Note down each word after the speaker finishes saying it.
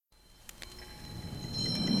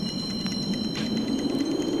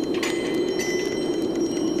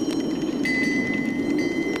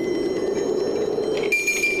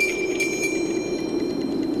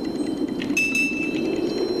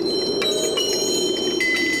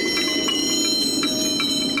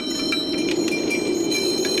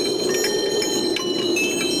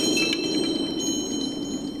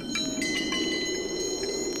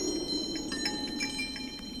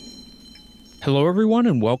Hello, everyone,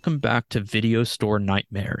 and welcome back to Video Store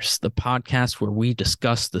Nightmares, the podcast where we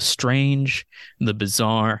discuss the strange, the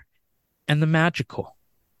bizarre, and the magical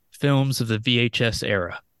films of the VHS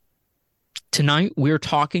era. Tonight, we're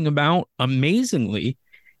talking about, amazingly,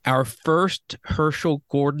 our first Herschel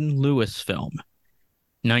Gordon Lewis film,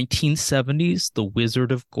 1970's The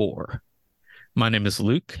Wizard of Gore. My name is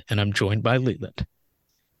Luke, and I'm joined by Leland.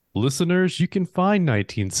 Listeners, you can find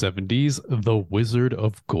 1970's The Wizard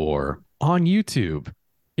of Gore on YouTube.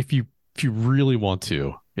 If you really want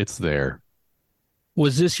to, it's there.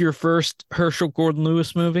 Was this your first Herschel Gordon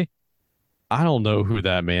Lewis movie? I don't know who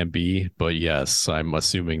that man be, but yes, I'm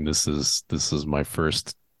assuming this is my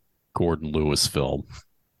first Gordon Lewis film.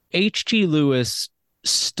 H.G. Lewis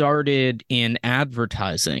started in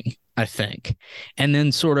advertising, I think, and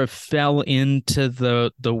then sort of fell into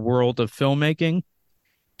the world of filmmaking.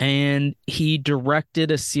 And he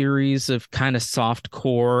directed a series of kind of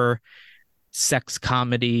softcore sex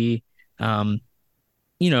comedy,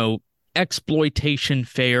 exploitation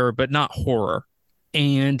fare, but not horror.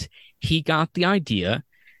 And he got the idea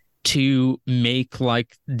to make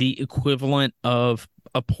like the equivalent of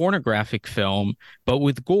a pornographic film, but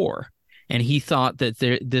with gore. And he thought that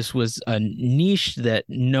this was a niche that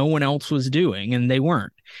no one else was doing, and they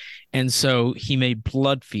weren't. And so he made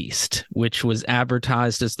Blood Feast, which was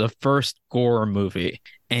advertised as the first gore movie.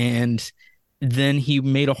 And then he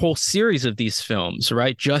made a whole series of these films,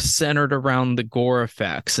 right? Just centered around the gore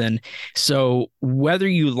effects. And so whether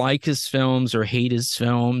you like his films or hate his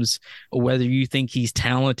films, or whether you think he's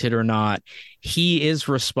talented or not, he is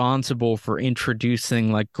responsible for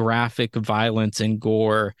introducing like graphic violence and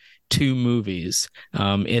gore to movies.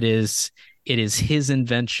 It is his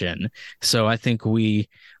invention. So I think we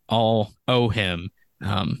all owe him,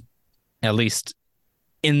 at least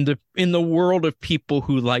in the world of people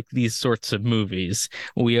who like these sorts of movies,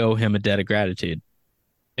 we owe him a debt of gratitude.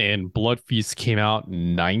 And Blood Feast came out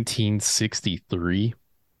in 1963.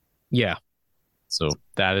 Yeah, So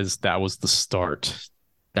that was the start.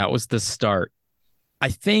 that was the start. I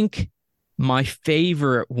think my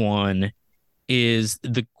favorite one is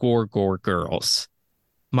the Gore Girls.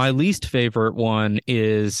 My least favorite one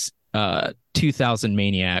is 2000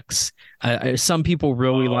 Maniacs. Some people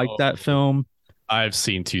really like that film. I've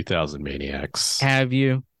seen 2000 Maniacs. Have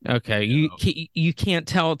you? Okay, you can't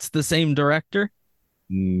tell it's the same director?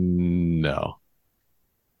 No.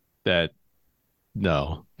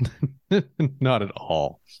 No. Not at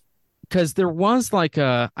all. Because there was like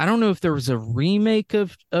I don't know if there was a remake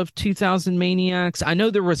of 2000 Maniacs. I know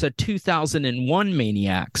there was a 2001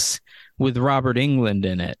 Maniacs with Robert Englund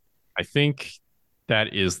in it. I think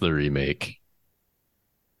that is the remake.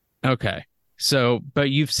 Okay. So,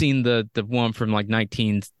 but you've seen the one from like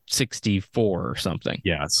 1964 or something.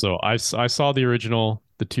 Yeah, so I saw the original,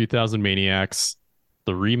 the 2000 Maniacs.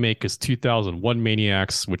 The remake is 2001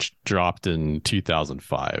 Maniacs, which dropped in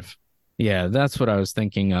 2005. Yeah, that's what I was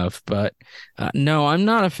thinking of. But no, I'm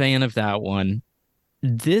not a fan of that one.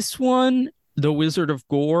 This one, The Wizard of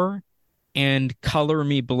Gore and Color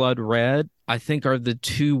Me Blood Red, I think are the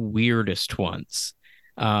two weirdest ones.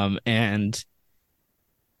 And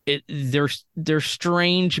they're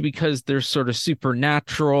strange because they're sort of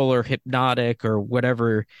supernatural or hypnotic or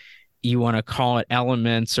whatever you want to call it,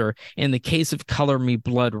 elements. Or in the case of Color Me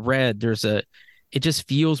Blood Red, it just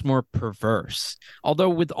feels more perverse. Although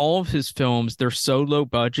with all of his films, they're so low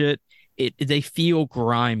budget, they feel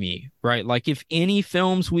grimy, right? Like if any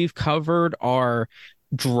films we've covered are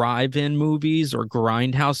drive-in movies or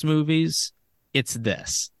grindhouse movies, it's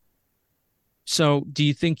this. So do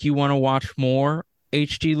you think you want to watch more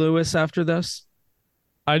H.G. Lewis after this?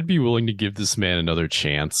 I'd be willing to give this man another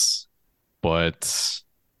chance, but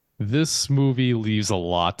this movie leaves a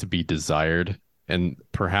lot to be desired, and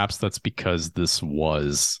perhaps that's because this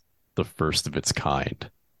was the first of its kind.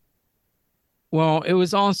 Well, it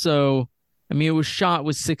was also, I mean, it was shot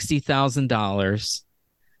with $60,000.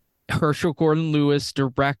 Herschel Gordon Lewis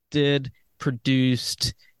directed,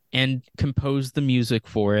 produced, and composed the music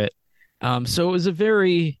for it. So it was a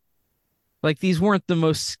very, like, these weren't the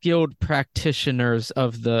most skilled practitioners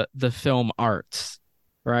of the film arts,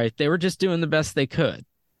 right? They were just doing the best they could.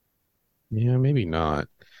 Yeah, maybe not.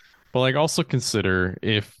 But like also consider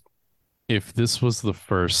if this was the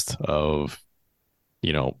first of,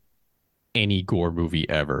 any gore movie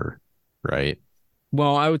ever, right?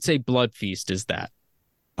 Well, I would say Blood Feast is that.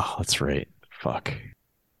 Oh, that's right. Fuck.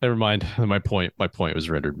 Never mind. My point was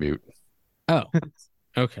rendered mute. Oh,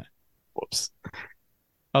 okay. Whoops.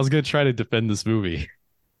 I was gonna try to defend this movie.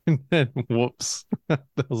 And then whoops. That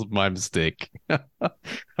was my mistake.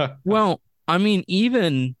 Well, I mean,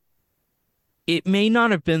 even It may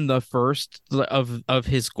not have been the first of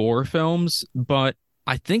his gore films, but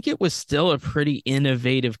I think it was still a pretty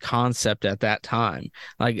innovative concept at that time.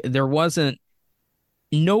 Like there wasn't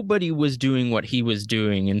nobody was doing what he was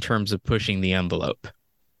doing in terms of pushing the envelope.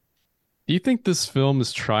 Do you think this film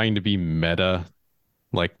is trying to be meta,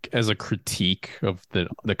 like as a critique of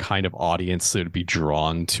the kind of audience that would be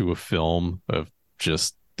drawn to a film of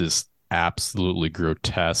just this absolutely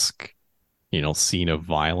grotesque, scene of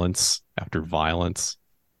violence after violence?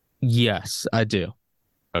 Yes, I do.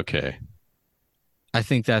 Okay. I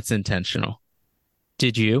think that's intentional.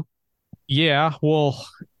 Did you? Yeah, well,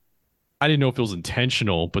 I didn't know if it was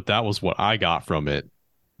intentional, but that was what I got from it.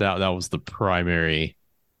 That was the primary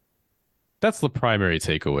that's the primary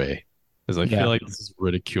takeaway. Is I feel Yeah. like this is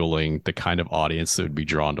ridiculing the kind of audience that would be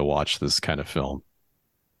drawn to watch this kind of film.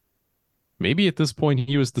 Maybe at this point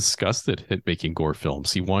he was disgusted at making gore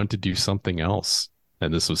films. He wanted to do something else.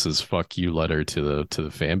 And this was his fuck you letter to the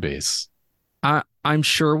fan base. I'm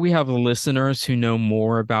sure we have listeners who know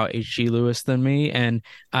more about H.G. Lewis than me, and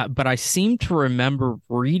but I seem to remember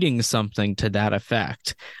reading something to that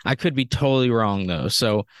effect. I could be totally wrong though.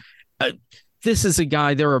 So uh, this is a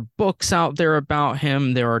guy. There are books out there about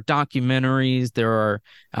him. There are documentaries. There are,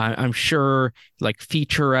 I'm sure, like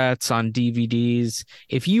featurettes on DVDs.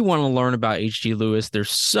 If you want to learn about H.G. Lewis,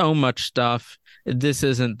 there's so much stuff. This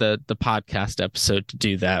isn't the podcast episode to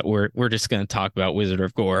do that. We're just going to talk about Wizard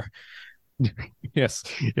of Gore. Yes.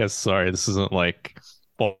 Yes, sorry. This isn't like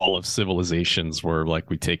Fall of Civilizations where like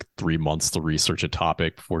we take 3 months to research a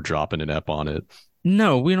topic before dropping an ep on it.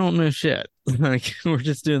 No, we don't know shit. Like we're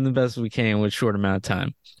just doing the best we can with short amount of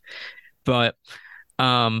time. But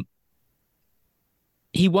um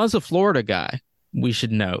he was a Florida guy, we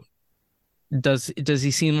should note. Does he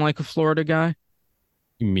seem like a Florida guy?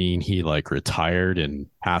 You mean he like retired and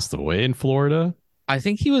passed away in Florida? I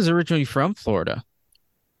think he was originally from Florida.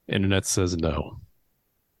 Internet says no.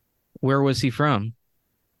 Where was he from?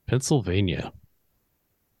 Pennsylvania.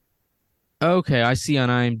 Okay, I see on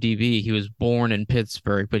IMDb he was born in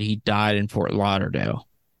Pittsburgh, but he died in Fort Lauderdale.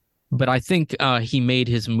 But I think he made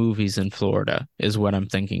his movies in Florida, is what I'm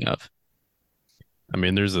thinking of. I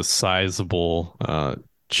mean, there's a sizable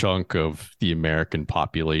chunk of the American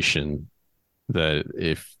population that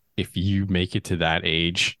if you make it to that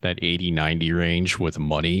age, that 80-90 range with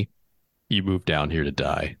money, you move down here to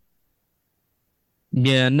die.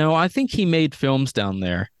 Yeah, no, I think he made films down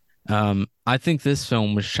there. I think this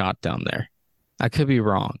film was shot down there. I could be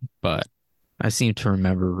wrong, but I seem to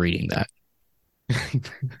remember reading that.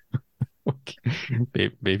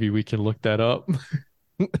 Maybe we can look that up.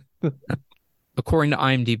 According to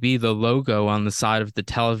IMDb, the logo on the side of the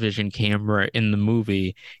television camera in the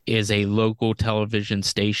movie is a local television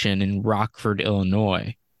station in Rockford,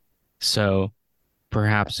 Illinois. So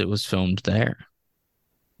perhaps it was filmed there.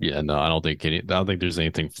 Yeah, no, I don't think there's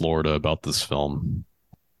anything Florida about this film.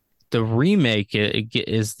 The remake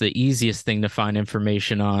is the easiest thing to find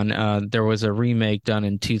information on. There was a remake done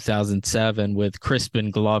in 2007 with Crispin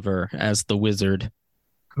Glover as the wizard.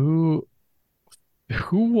 Who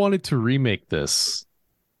who wanted to remake this?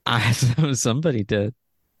 I somebody did.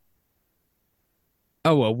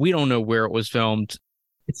 Oh well, we don't know where it was filmed.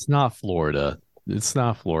 It's not Florida. It's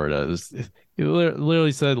not Florida. It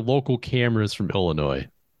literally said local cameras from Illinois.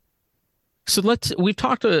 So we've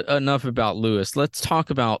talked enough about Lewis. Let's talk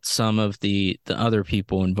about some of the other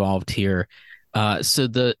people involved here. So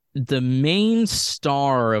the main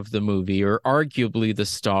star of the movie, or arguably the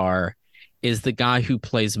star, is the guy who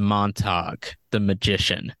plays Montag, the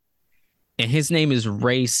magician. And his name is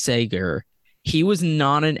Ray Sager. He was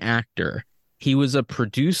not an actor. He was a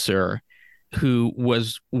producer who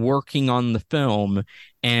was working on the film.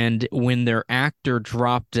 And when their actor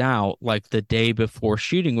dropped out, like the day before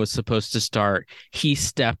shooting was supposed to start, he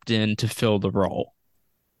stepped in to fill the role.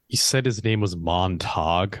 He said his name was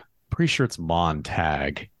Montag. Pretty sure it's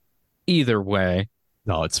Montag. Either way,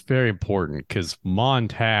 No, it's very important because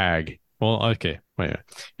Montag. Well, okay, wait.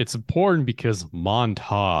 It's important because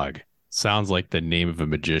Montag sounds like the name of a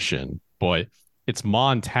magician, but it's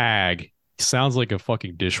Montag. Sounds like a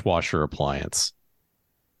fucking dishwasher appliance.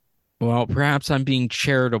 well, perhaps I'm being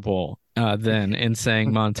charitable then in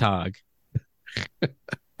saying Montag.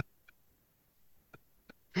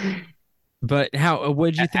 But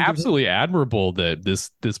what did you think of him? Absolutely admirable that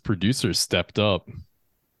this producer stepped up,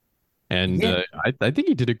 and Yeah. I think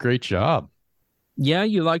he did a great job. Yeah,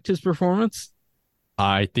 you liked his performance?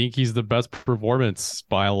 I think he's the best performance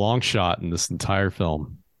by a long shot in this entire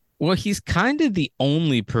film. Well, he's kind of the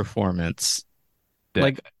only performance. That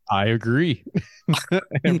Like I agree.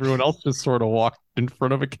 Everyone else just sort of walked in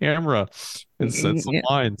front of a camera and said some yeah,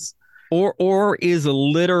 lines. or is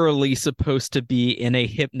literally supposed to be in a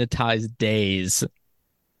hypnotized daze.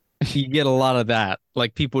 You get a lot of that,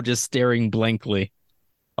 like people just staring blankly.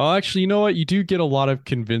 Oh, actually, you know what? You do get a lot of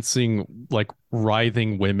convincing, like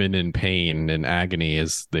writhing women in pain and agony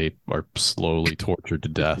as they are slowly tortured to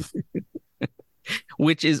death.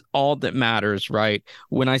 Which is all that matters, right?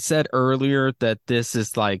 When I said earlier that this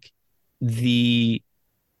is like the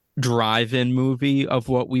drive-in movie of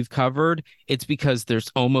what we've covered, it's because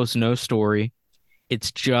there's almost no story.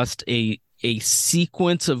 It's just a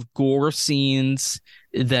sequence of gore scenes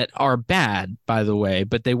that are bad, by the way,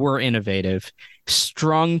 but they were innovative,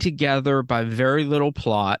 strung together by very little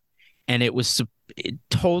plot, and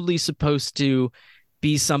totally supposed to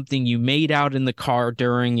be something you made out in the car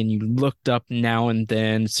during and you looked up now and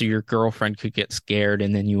then so your girlfriend could get scared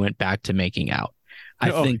and then you went back to making out. I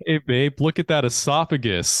Oh, think, hey, babe, look at that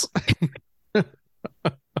esophagus.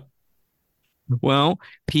 well,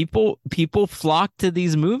 people flock to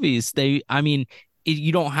these movies. I mean,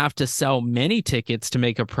 you don't have to sell many tickets to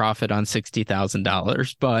make a profit on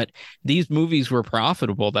 $60,000, but these movies were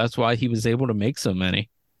profitable. That's why he was able to make so many.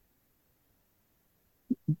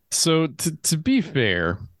 So, to be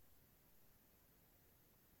fair,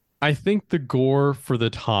 I think the gore for the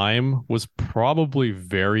time was probably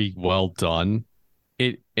very well done.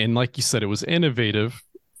 And like you said, it was innovative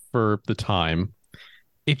for the time.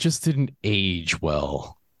 It just didn't age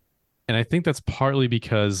well. And I think that's partly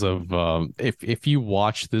because of if you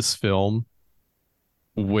watch this film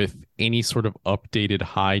with any sort of updated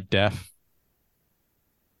high def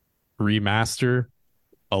remaster,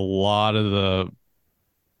 a lot of the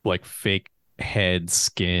like fake head,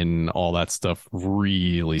 skin, all that stuff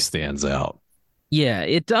really stands out. Yeah,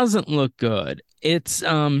 it doesn't look good. It's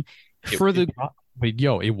It, for it, the wait,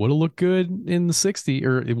 yo, it would have looked good in the 60s,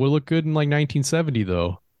 or it would have looked good in like 1970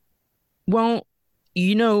 though. well,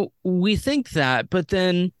 we think that, but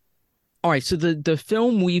then all right, so the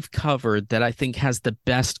film we've covered that I think has the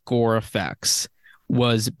best gore effects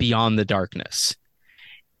was Beyond the Darkness.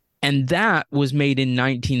 And that was made in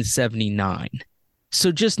 1979.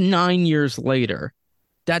 So just 9 years later,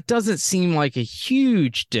 that doesn't seem like a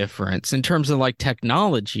huge difference in terms of like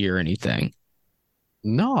technology or anything.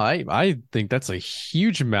 No, I think that's a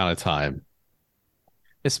huge amount of time,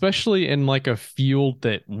 especially in like a field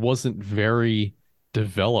that wasn't very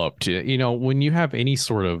developed. You know, when you have any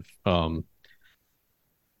sort of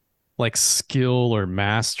like skill or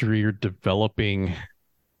mastery or developing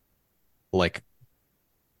like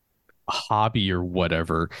hobby or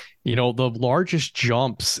whatever, you know, the largest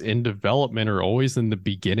jumps in development are always in the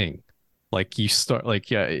beginning. Like you start like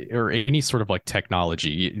yeah, or any sort of like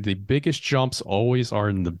technology, the biggest jumps always are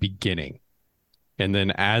in the beginning. And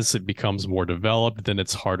then as it becomes more developed, then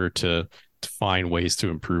it's harder to find ways to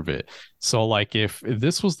improve it. So like if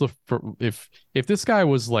this was if this guy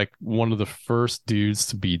was like one of the first dudes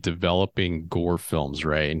to be developing gore films,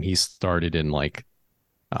 right? And he started in like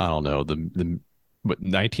I don't know, the what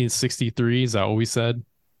 1963, is that what we said?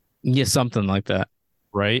 Yeah, something like that.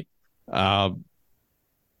 Right? Uh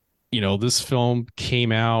you know, this film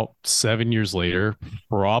came out 7 years later,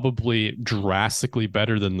 probably drastically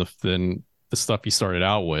better than the stuff he started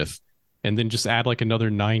out with, and then just add like another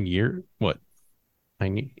 9 year, what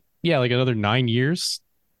 9? Yeah, like another 9 years.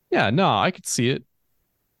 Yeah, no, I could see it.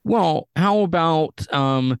 Well, how about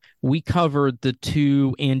we covered the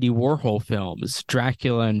two Andy Warhol films,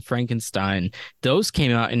 Dracula and Frankenstein. Those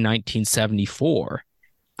came out in 1974.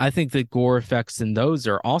 I think the gore effects in those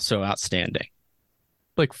are also outstanding.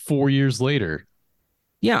 Like 4 years later.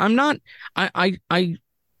 Yeah, I'm not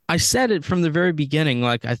I said it from the very beginning,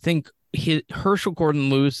 like I think Herschel Gordon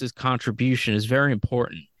Lewis's contribution is very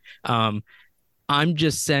important. Um, I'm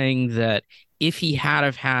just saying that if he had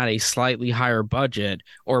have had a slightly higher budget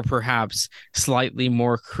or perhaps slightly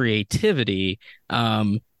more creativity,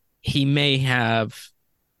 he may have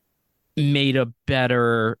made a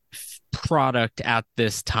better product at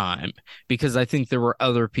this time because I think there were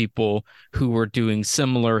other people who were doing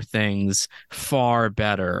similar things far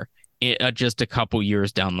better just a couple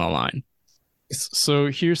years down the line. So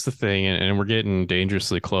here's the thing, and we're getting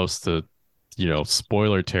dangerously close to, you know,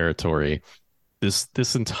 spoiler territory.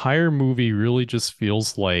 This entire movie really just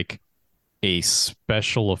feels like a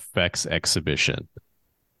special effects exhibition,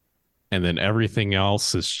 and then everything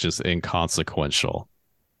else is just inconsequential,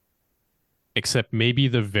 except maybe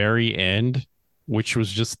the very end, which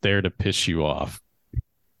was just there to piss you off.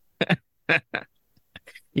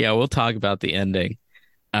 Yeah, we'll talk about the ending.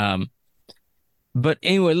 Um, but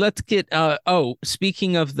anyway, let's get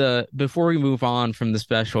speaking of before we move on from the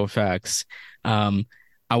special effects,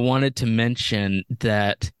 I wanted to mention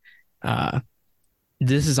that uh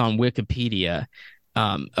this is on Wikipedia.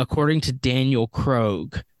 According to Daniel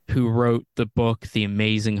Krogh, who wrote the book The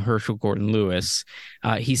Amazing Herschel Gordon Lewis,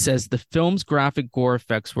 he says the film's graphic gore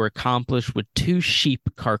effects were accomplished with two sheep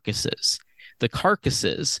carcasses. The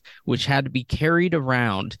carcasses, which had to be carried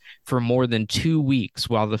around for more than 2 weeks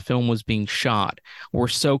while the film was being shot, were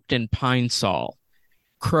soaked in pine sol.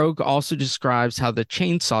 Krogh also describes how the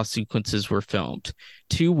chainsaw sequences were filmed.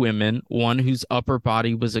 Two women, one whose upper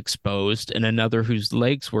body was exposed and another whose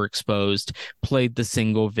legs were exposed, played the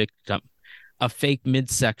single victim. A fake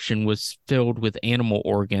midsection was filled with animal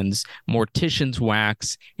organs, mortician's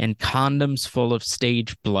wax, and condoms full of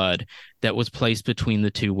stage blood that was placed between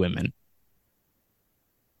the two women.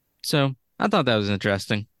 So I thought that was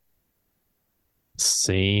interesting.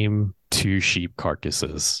 Same two sheep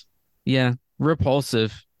carcasses. Yeah,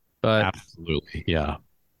 repulsive, but Absolutely. Yeah.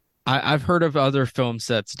 I've heard of other film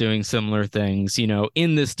sets doing similar things,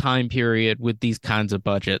 in this time period with these kinds of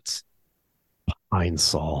budgets. Pine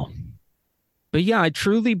Sol. But yeah, I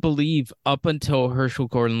truly believe up until Herschel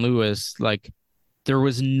Gordon Lewis, like there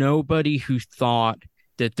was nobody who thought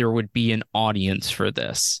that there would be an audience for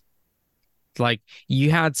this. Like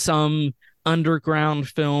you had some underground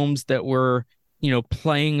films that were,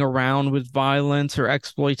 playing around with violence or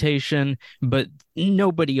exploitation, but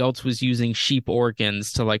nobody else was using sheep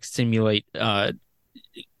organs to like simulate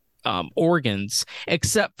organs,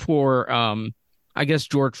 except for I guess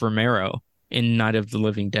George Romero in Night of the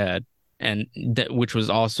Living Dead, and that which was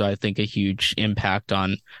also I think a huge impact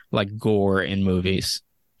on like gore in movies.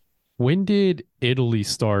 When did Italy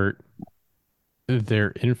start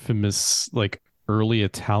their infamous like early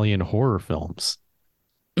Italian horror films?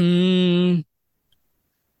 Mm,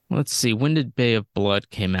 let's see. When did Bay of Blood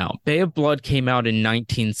came out? Bay of Blood came out in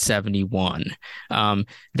 1971.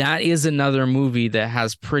 That is another movie that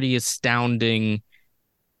has pretty astounding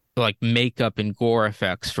like makeup and gore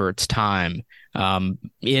effects for its time.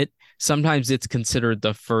 It sometimes it's considered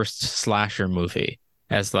the first slasher movie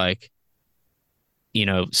as like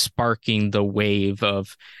sparking the wave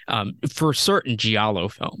of for certain giallo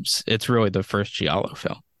films. It's really the first giallo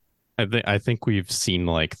film. I think we've seen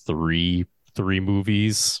like three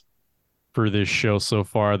movies for this show so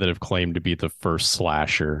far that have claimed to be the first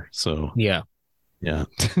slasher. So Yeah. yeah.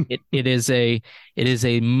 It is a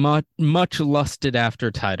much lusted after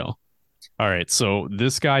title. All right. So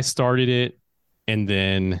this guy started it and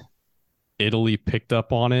then Italy picked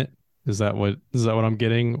up on it. Is that what I'm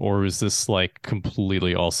getting? Or is this like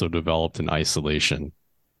completely also developed in isolation?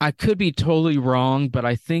 I could be totally wrong, but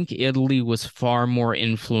I think Italy was far more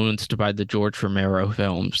influenced by the George Romero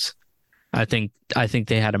films. I think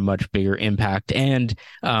they had a much bigger impact, and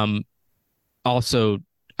also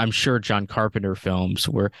I'm sure John Carpenter films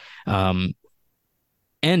were, and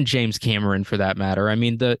James Cameron for that matter. I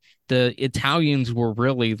mean the Italians were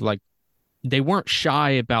really like they weren't shy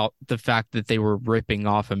about the fact that they were ripping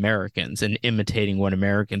off Americans and imitating what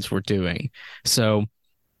Americans were doing. So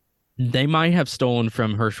they might have stolen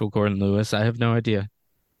from Herschel Gordon Lewis. I have no idea.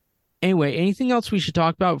 Anyway, anything else we should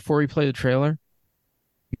talk about before we play the trailer?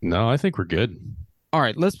 No, I think we're good. All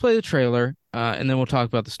right, let's play the trailer, and then we'll talk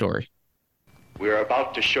about the story. We're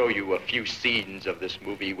about to show you a few scenes of this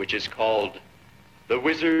movie, which is called The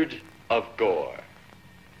Wizard of Gore.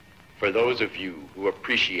 For those of you who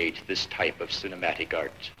appreciate this type of cinematic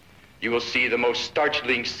art, you will see the most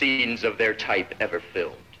startling scenes of their type ever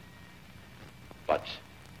filmed. But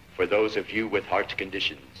for those of you with heart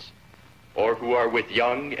conditions, or who are with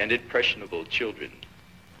young and impressionable children,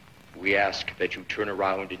 we ask that you turn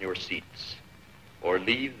around in your seats or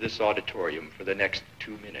leave this auditorium for the next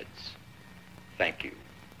 2 minutes. Thank you.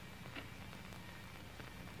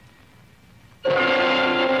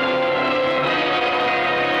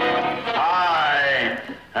 I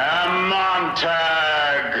am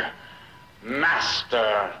Montag,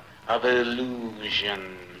 master of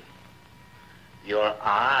illusion. Your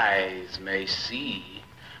eyes may see,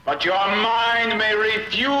 but your mind may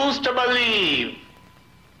refuse to believe.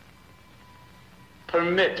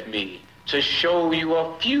 Permit me to show you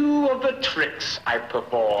a few of the tricks I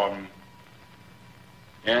perform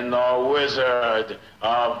in the Wizard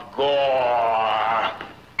of Gore.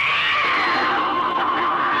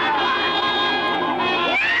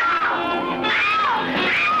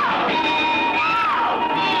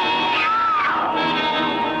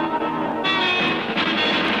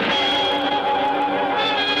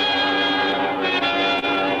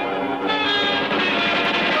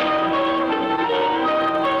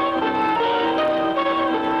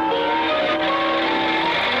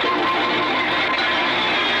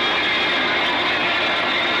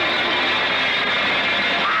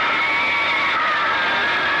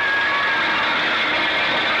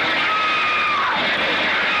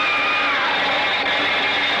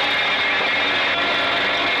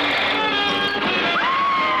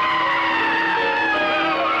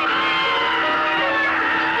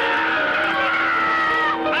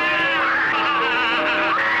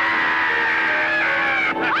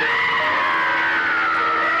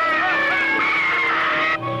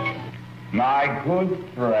 my good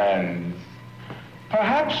friends.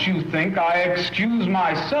 Perhaps you think I excuse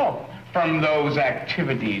myself from those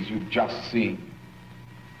activities you've just seen.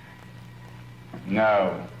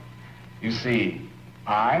 No. You see,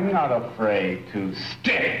 I'm not afraid to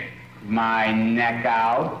stick my neck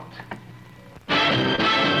out.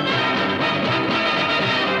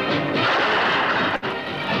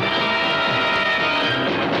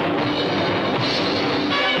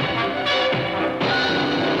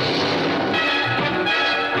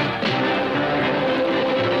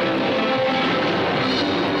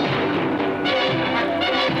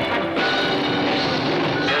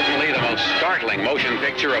 Motion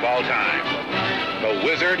picture of all time, The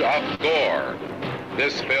Wizard of Gore.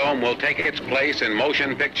 This film will take its place in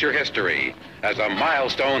motion picture history as a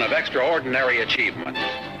milestone of extraordinary achievement.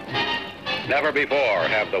 Never before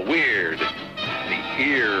have the weird, the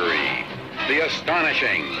eerie, the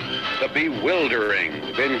astonishing, the bewildering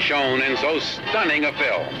been shown in so stunning a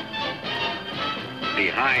film.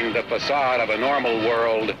 Behind the facade of a normal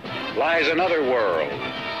world lies another world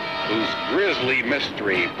whose grisly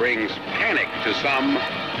mystery brings panic to some,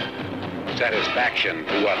 satisfaction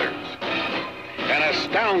to others. An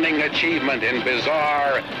astounding achievement in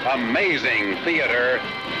bizarre, amazing theater,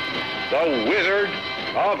 The Wizard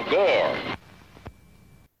of Gore.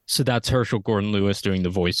 So that's Herschel Gordon Lewis doing the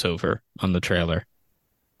voiceover on the trailer.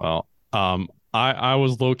 Well, I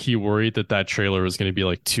was low-key worried that trailer was going to be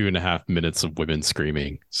like 2.5 minutes of women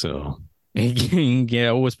screaming. So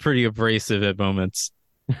yeah, it was pretty abrasive at moments.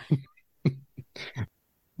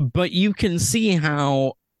 But you can see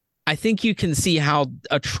how a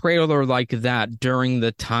trailer like that during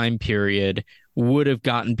the time period would have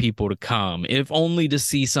gotten people to come, if only to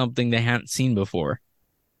see something they hadn't seen before.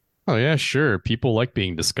 Oh yeah, sure. People like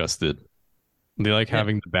being disgusted. They like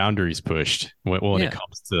having the boundaries pushed when it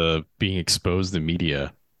comes to being exposed in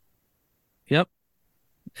media. Yep.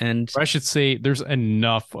 And or I should say there's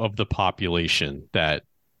enough of the population that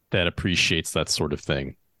appreciates that sort of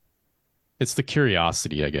thing. It's the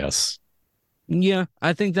curiosity, I guess. Yeah,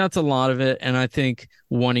 I think that's a lot of it. And I think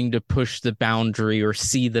wanting to push the boundary or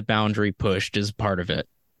see the boundary pushed is part of it.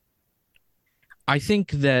 I think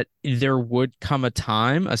that there would come a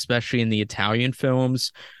time, especially in the Italian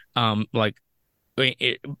films, like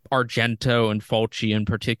Argento and Fulci in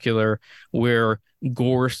particular, where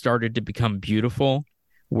gore started to become beautiful,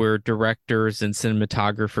 where directors and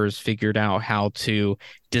cinematographers figured out how to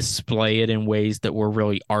display it in ways that were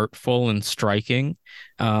really artful and striking.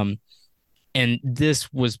 And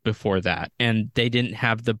this was before that. And they didn't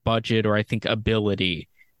have the budget or I think ability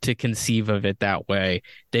to conceive of it that way.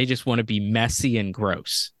 They just want to be messy and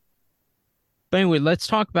gross. But anyway, let's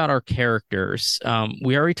talk about our characters.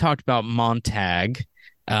 We already talked about Montag.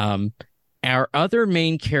 Our other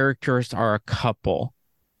main characters are a couple,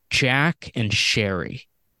 Jack and Sherry.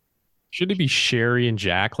 Should it be Sherry and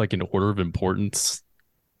Jack, like in order of importance?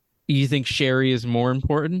 You think Sherry is more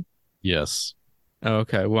important? Yes.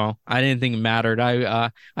 Okay, well, I didn't think it mattered.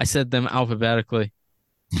 I said them alphabetically.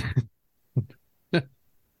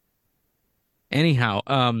 Anyhow,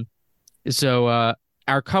 so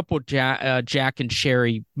our couple Jack and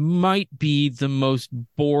Sherry might be the most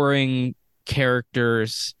boring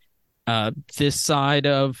characters this side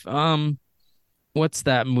of what's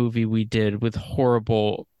that movie we did with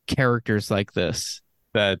horrible characters like this?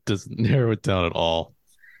 That doesn't narrow it down at all.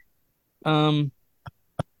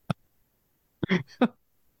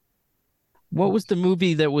 What was the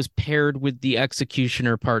movie that was paired with The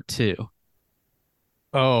Executioner Part 2?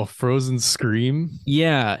 Oh, Frozen Scream?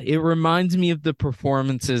 Yeah, it reminds me of the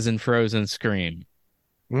performances in Frozen Scream.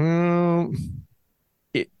 The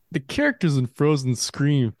characters in Frozen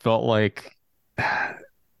Scream felt like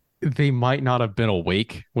they might not have been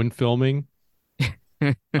awake when filming.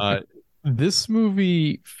 This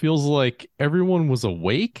movie feels like everyone was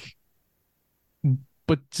awake,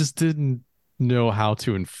 but just didn't know how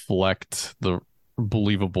to inflect the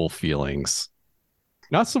believable feelings.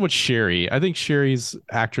 Not so much Sherry. I think Sherry's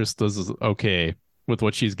actress does okay with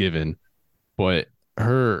what she's given, but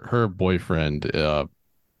her boyfriend,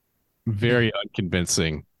 very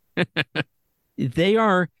unconvincing.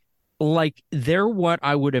 They're what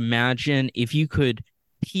I would imagine if you could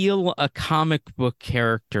peel a comic book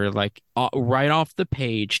character like right off the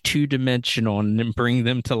page, two-dimensional, and then bring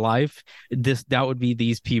them to life. That would be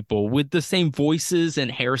these people with the same voices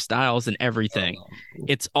and hairstyles and everything.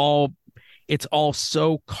 It's all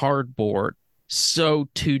so cardboard, so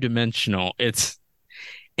two-dimensional.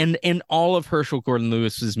 And all of Herschel Gordon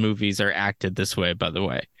Lewis's movies are acted this way, by the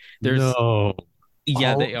way. They are.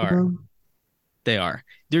 They are.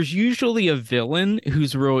 There's usually a villain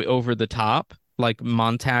who's really over the top, like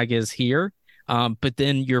Montag is here, But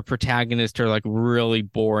then your protagonists are like really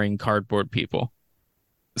boring cardboard people.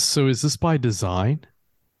 So is this by design?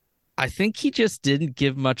 I think he just didn't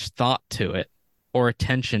give much thought to it or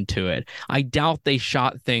attention to it. I doubt they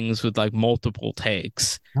shot things with like multiple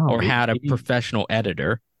takes Oh, or had a maybe, professional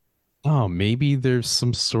editor. oh, maybe there's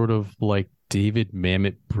some sort of like David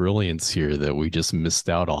Mamet brilliance here that we just missed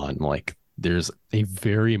out on. Like there's a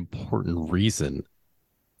very important reason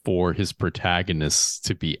for his protagonists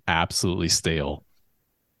to be absolutely stale.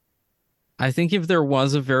 I think if there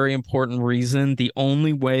was a very important reason, the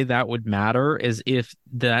only way that would matter is if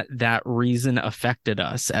that reason affected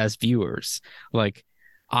us as viewers. Like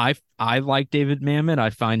I like David Mamet. I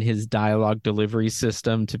find his dialogue delivery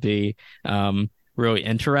system to be really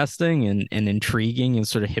interesting and intriguing and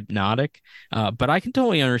sort of hypnotic. But I can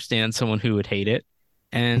totally understand someone who would hate it.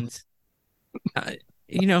 And uh,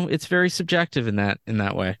 it's very subjective in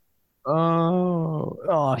that way.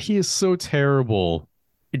 Oh, he is so terrible.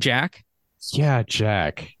 Jack? Yeah,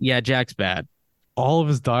 Jack. Yeah, Jack's bad. All of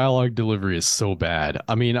his dialogue delivery is so bad.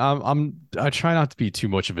 I mean, I try not to be too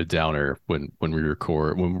much of a downer when we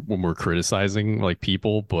record when we're criticizing like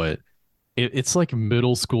people, but it's like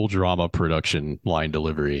middle school drama production line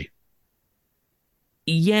delivery.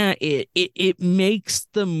 Yeah, it makes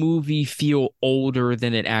the movie feel older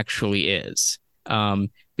than it actually is.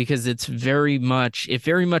 Because it very much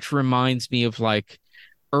reminds me of like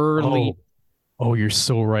early, Oh, you're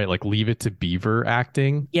so right. Like Leave It to Beaver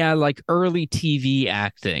acting. yeah, like early TV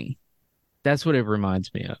acting. That's what it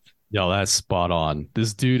reminds me of. Yo, that's spot on.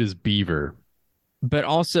 This dude is Beaver. But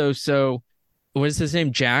also, so what is his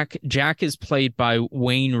name? Jack. Jack is played by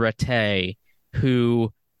Wayne Rattay,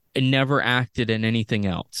 who never acted in anything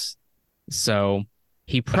else. So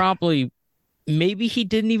he probably, maybe he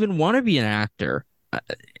didn't even want to be an actor.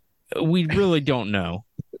 We really don't know.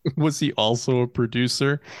 Was he also a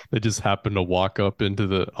producer that just happened to walk up onto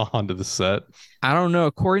the set? I don't know.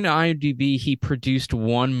 According to IMDb, he produced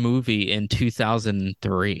one movie in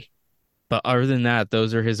 2003. But other than that,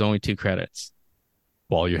 those are his only two credits.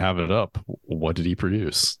 While you have it up, what did he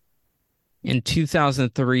produce? In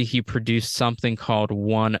 2003, he produced something called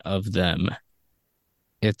One of Them.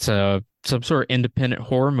 It's some sort of independent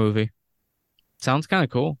horror movie. Sounds kind of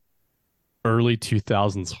cool. Early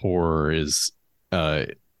 2000s horror is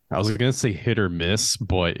I was gonna say hit or miss,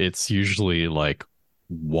 but it's usually like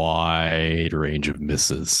wide range of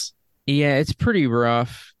misses. Yeah, it's pretty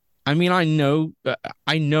rough. I mean, I know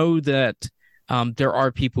that there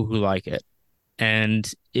are people who like it,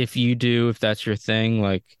 and if you do, if that's your thing,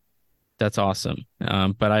 like that's awesome.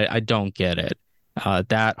 But I don't get it.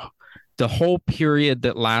 That the whole period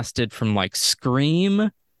that lasted from like Scream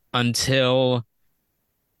until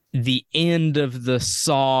the end of the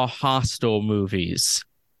Saw Hostel movies.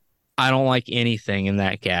 I don't like anything in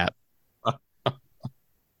that gap.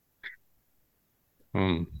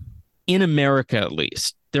 Hmm. In America, at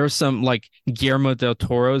least. There's some like Guillermo del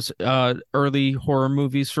Toro's early horror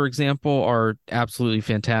movies, for example, are absolutely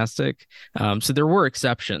fantastic. So there were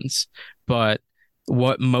exceptions, but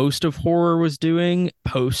what most of horror was doing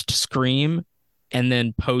post Scream and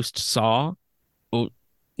then post Saw,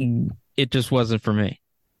 it just wasn't for me.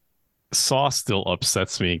 Saw still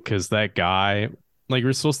upsets me because that guy, like,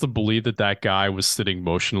 you're supposed to believe that guy was sitting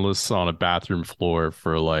motionless on a bathroom floor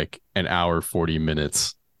for like an hour, 40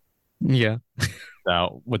 minutes Yeah,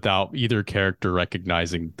 without either character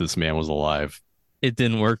recognizing this man was alive. it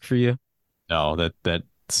didn't work for you. No, that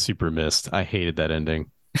super missed. I hated that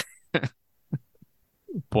ending.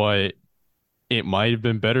 But it might have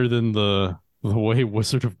been better than the way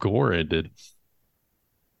Wizard of Gore ended.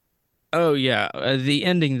 Oh yeah, the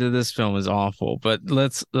ending to this film is awful, but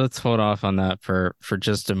let's hold off on that for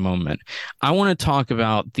just a moment. I want to talk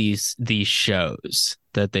about these shows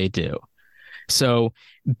that they do. So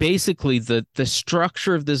basically, the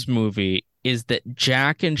structure of this movie is that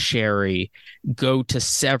Jack and Sherry go to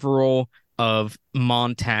several of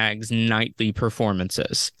Montag's nightly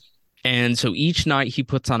performances. And so each night he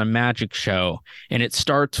puts on a magic show, and it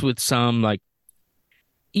starts with some like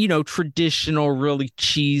traditional, really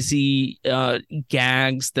cheesy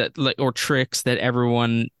gags that like or tricks that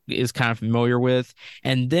everyone is kind of familiar with.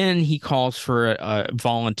 And then he calls for a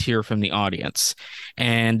volunteer from the audience.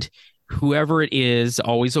 And whoever it is,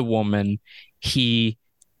 always a woman, he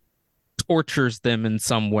tortures them in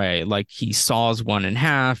some way. Like he saws one in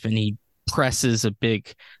half and he presses a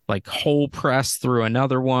big like hole press through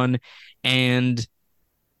another one. And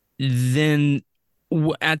then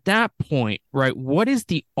at that point, right, what is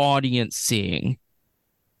the audience seeing?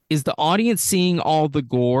 Is the audience seeing all the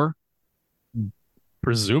gore?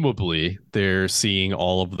 Presumably, they're seeing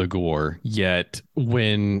all of the gore. Yet,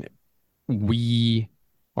 when we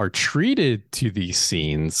are treated to these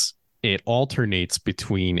scenes, it alternates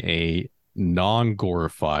between a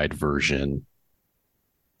non-glorified version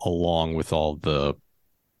along with all the,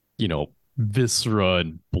 viscera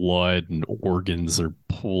and blood and organs are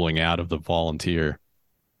pulling out of the volunteer.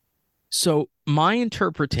 So my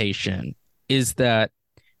interpretation is that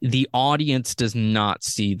the audience does not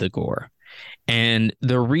see the gore. And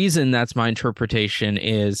the reason that's my interpretation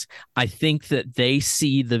is I think that they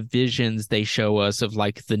see the visions they show us of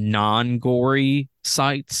like the non-gory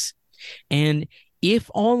sites. And if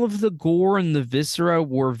all of the gore and the viscera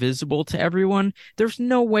were visible to everyone, there's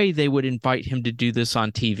no way they would invite him to do this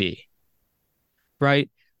on TV.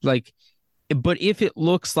 Right? Like, but if it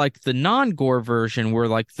looks like the non-gore version where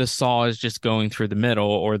like the saw is just going through the middle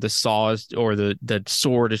or the saw is, or the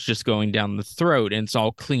sword is just going down the throat and it's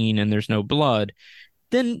all clean and there's no blood,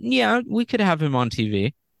 then yeah, we could have him on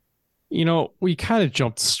TV. We kind of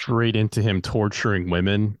jumped straight into him torturing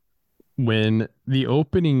women when the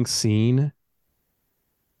opening scene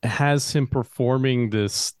has him performing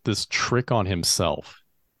this trick on himself.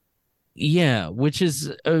 Yeah, which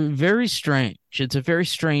is very strange. It's a very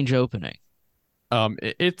strange opening.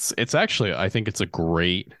 It's actually, I think it's a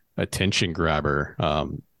great attention grabber.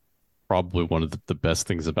 Probably one of the best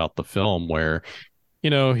things about the film where,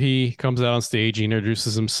 he comes out on stage, he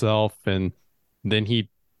introduces himself, and then he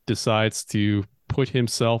decides to put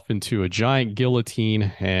himself into a giant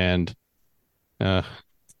guillotine and cut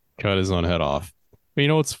his own head off.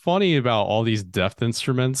 But what's funny about all these death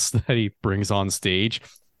instruments that he brings on stage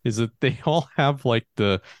is that they all have like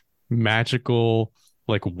the magical,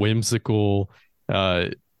 like whimsical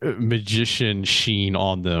magician sheen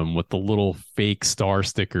on them with the little fake star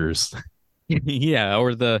stickers. Yeah,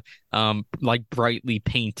 or the like brightly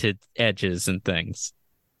painted edges and things.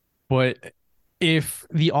 But if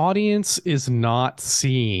the audience is not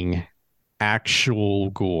seeing actual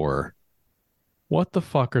gore, what the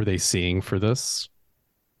fuck are they seeing for this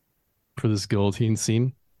guillotine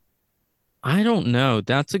scene? I don't know.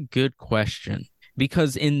 That's a good question.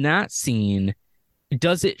 Because in that scene, it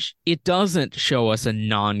doesn't show us a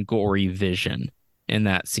non-gory vision in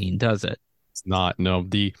that scene, does it? It's not. No.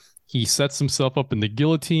 He sets himself up in the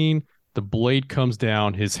guillotine, the blade comes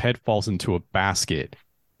down, his head falls into a basket,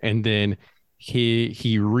 and then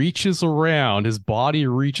he reaches around, his body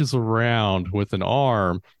reaches around with an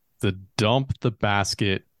arm to dump the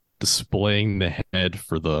basket, displaying the head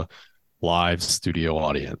for the live studio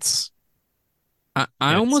audience.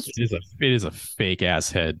 I almost it is a fake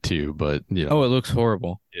ass head too, but oh, it looks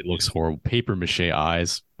horrible. It looks horrible. Paper mache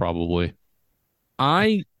eyes, probably.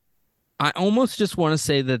 I almost just want to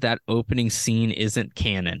say that opening scene isn't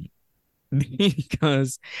canon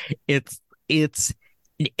because it's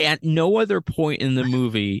at no other point in the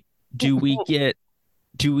movie do we get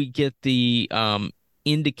the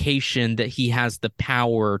indication that he has the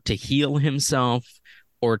power to heal himself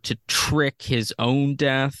or to trick his own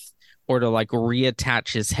death or to like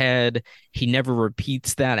reattach his head. He never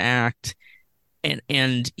repeats that act.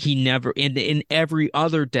 And he never in every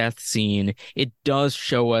other death scene, it does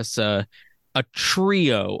show us a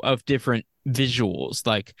trio of different visuals,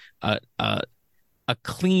 like a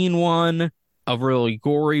clean one, a really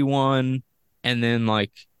gory one, and then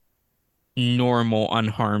like normal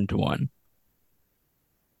unharmed one.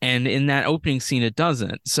 And in that opening scene, it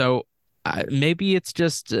doesn't. So maybe it's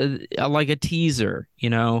just like a teaser,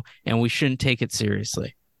 and we shouldn't take it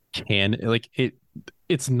seriously.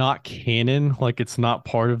 It's not canon, like it's not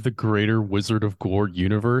part of the greater Wizard of Gore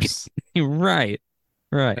universe. Right.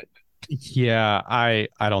 Yeah, I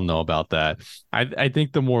don't know about that. I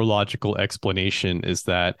think the more logical explanation is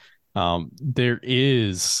that there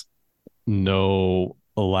is no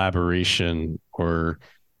elaboration or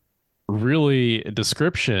really a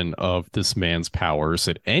description of this man's powers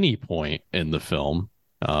at any point in the film,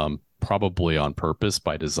 probably on purpose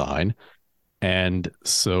by design. And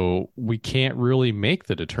so we can't really make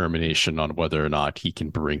the determination on whether or not he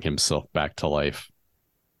can bring himself back to life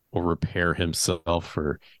or repair himself,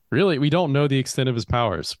 or really, we don't know the extent of his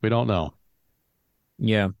powers. We don't know.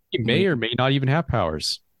 Yeah. He may or may not even have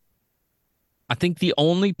powers. I think the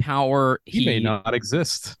only power he may not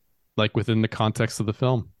exist, like within the context of the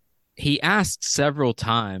film. He asked several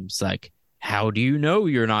times, like, how do you know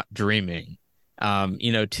you're not dreaming? To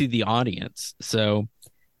the audience. So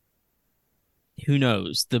who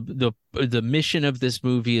knows? The mission of this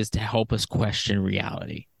movie is to help us question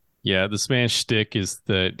reality. Yeah, this man's shtick is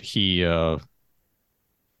that he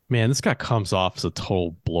this guy comes off as a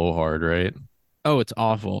total blowhard, right? Oh, it's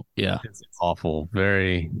awful. Yeah. It's awful.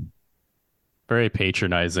 Very, very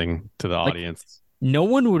patronizing to the audience. No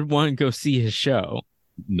one would want to go see his show.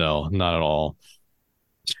 No, not at all.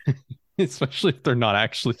 Especially if they're not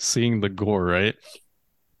actually seeing the gore, right?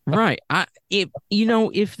 Right.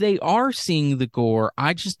 If they are seeing the gore,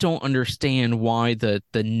 I just don't understand why the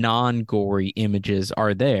non-gory images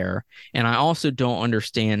are there. And I also don't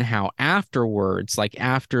understand how afterwards, like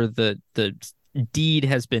after the deed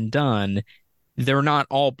has been done, they're not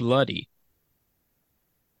all bloody.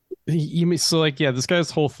 You mean so like yeah, this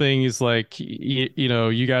guy's whole thing is like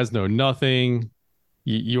you guys know nothing.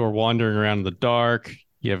 You are wandering around in the dark.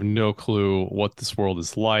 You have no clue what this world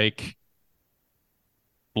is like.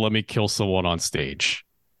 Let me kill someone on stage.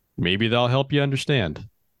 Maybe that'll help you understand.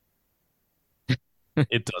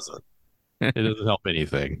 It doesn't. It doesn't help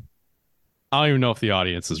anything. I don't even know if the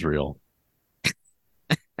audience is real.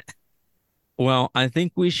 Well, I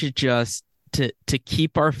think we should just to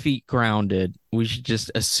keep our feet grounded, we should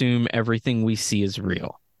just assume everything we see is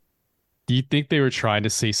real. Do you think they were trying to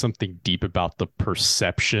say something deep about the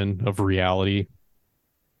perception of reality?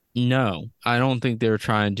 No, I don't think they're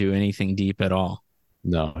trying to do anything deep at all.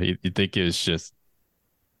 No, you think it's just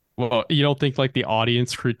well, you don't think like the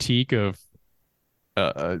audience critique of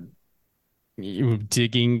uh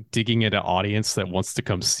digging at an audience that wants to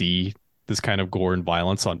come see this kind of gore and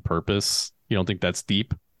violence on purpose. You don't think that's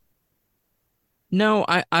deep? No,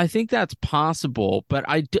 I think that's possible, but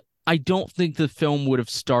I don't think the film would have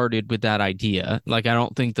started with that idea. Like, I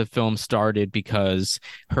don't think the film started because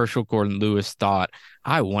Herschel Gordon Lewis thought,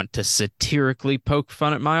 I want to satirically poke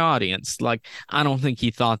fun at my audience. Like, I don't think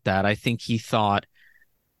he thought that. I think he thought,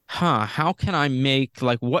 how can I make,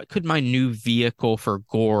 like, what could my new vehicle for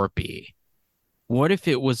gore be? What if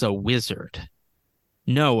it was a wizard?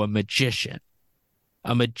 No, a magician.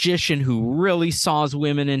 A magician who really saws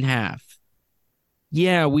women in half.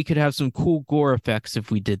 Yeah, we could have some cool gore effects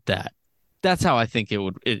if we did that. That's how I think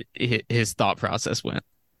his thought process went.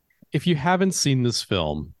 If you haven't seen this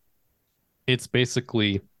film, it's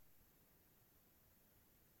basically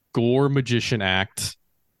gore magician act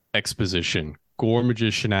exposition, gore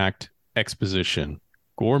magician act exposition,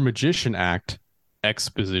 gore magician act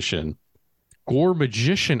exposition, gore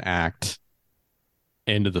magician act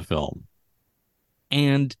end of the film.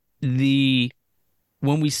 And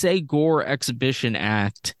when we say gore exhibition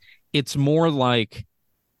act, it's more like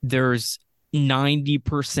there's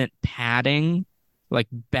 90% padding, like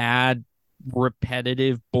bad,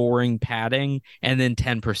 repetitive, boring padding, and then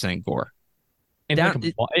 10% gore.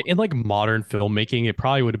 In like modern filmmaking, it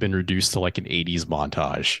probably would have been reduced to like an 80s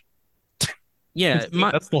montage. Yeah,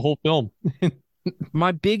 that's the whole film.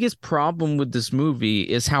 My biggest problem with this movie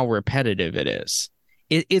is how repetitive it is.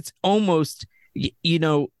 It's almost,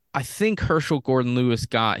 I think Herschel Gordon Lewis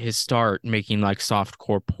got his start making like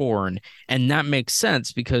softcore porn, and that makes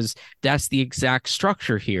sense because that's the exact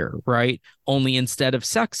structure here, right? Only instead of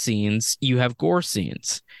sex scenes, you have gore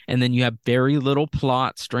scenes, and then you have very little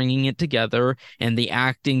plot stringing it together, and the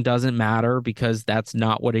acting doesn't matter because that's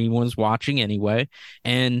not what anyone's watching anyway.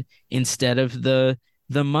 And instead of the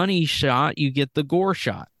money shot, you get the gore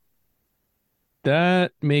shot.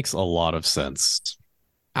 That makes a lot of sense.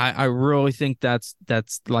 I really think that's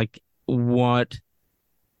like what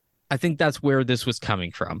I think that's where this was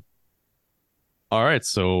coming from. All right,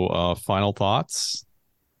 so final thoughts.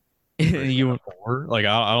 You like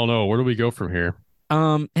I don't know, where do we go from here?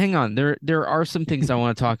 Hang on. There are some things I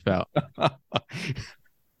want to talk about.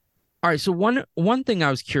 All right, so one thing I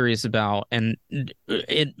was curious about, and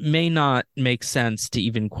it may not make sense to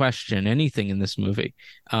even question anything in this movie,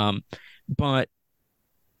 but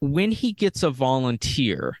when he gets a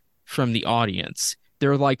volunteer from the audience,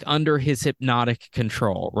 they're like under his hypnotic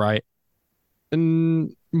control, right?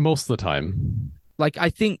 And most of the time. Like I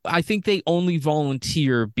think they only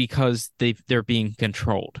volunteer because they're being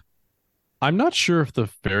controlled. I'm not sure if the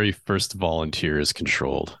very first volunteer is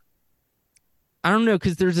controlled. I don't know,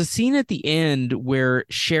 because there's a scene at the end where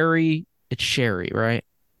it's Sherry, right?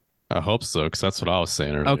 I hope so, because that's what I was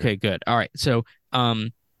saying earlier. Okay, good. All right.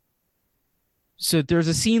 So there's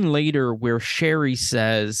a scene later where Sherry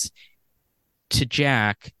says to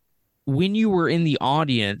Jack, when you were in the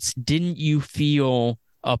audience, didn't you feel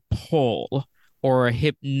a pull or a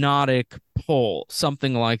hypnotic pull,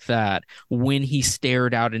 something like that, when he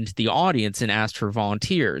stared out into the audience and asked for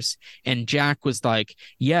volunteers? And Jack was like,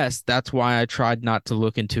 yes, that's why I tried not to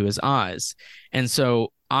look into his eyes. And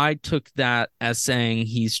so I took that as saying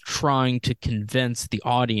he's trying to convince the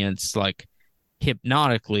audience, like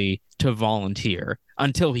hypnotically, to volunteer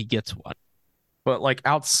until he gets one. But like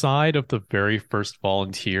outside of the very first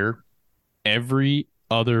volunteer, every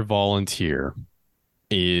other volunteer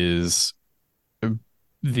is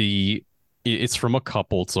it's from a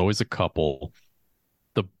couple. It's always a couple.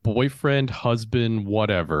 the boyfriend, husband,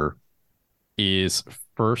 whatever, is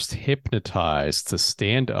first hypnotized to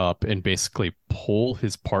stand up and basically pull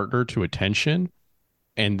his partner to attention.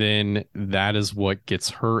 And then that is what gets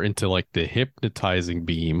her into like the hypnotizing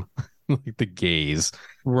beam, like the gaze.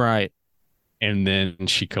 Right. And then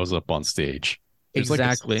she goes up on stage. There's like a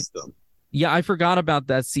Exactly. system. Yeah, I forgot about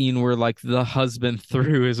that scene where like the husband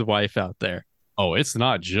threw his wife out there. Oh, it's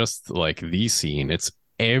not just like the scene, it's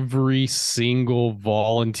every single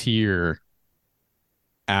volunteer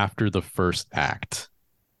after the first act.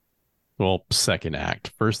 Well, second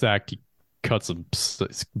act. First act, he cuts him,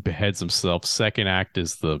 beheads himself. Second act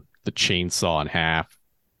is the chainsaw in half,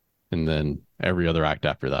 and then every other act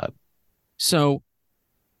after that. So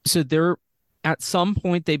they're at some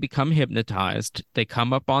point they become hypnotized. They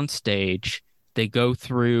come up on stage. They go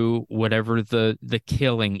through whatever the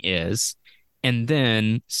killing is, and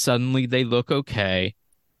then suddenly they look okay,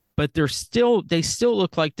 but they still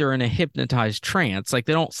look like they're in a hypnotized trance. Like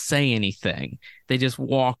they don't say anything. They just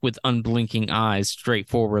walk with unblinking eyes straight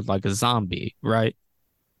forward like a zombie, right?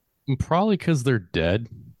 Probably because they're dead.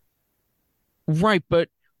 Right, but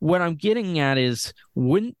what I'm getting at is,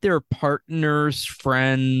 wouldn't their partners,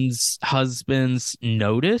 friends, husbands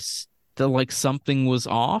notice that like something was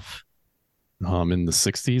off? In the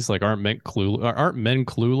 60s, like aren't men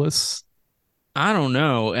clueless? I don't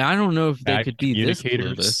know. I don't know if they Bad could be this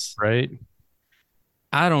communicators, clueless. right?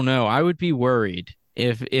 I don't know. I would be worried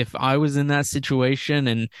if I was in that situation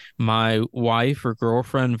and my wife or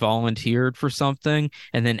girlfriend volunteered for something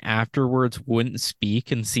and then afterwards wouldn't speak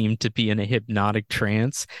and seemed to be in a hypnotic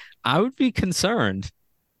trance. I would be concerned.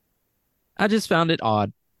 I just found it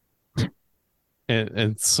odd.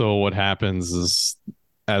 And so what happens is,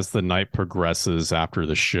 as the night progresses after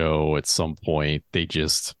the show, at some point they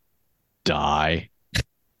just die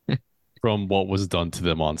from what was done to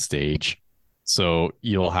them on stage. So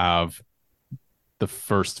you'll have the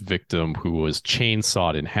first victim who was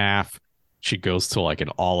chainsawed in half. She goes to like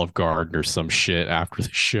an Olive Garden or some shit after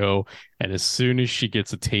the show, and as soon as she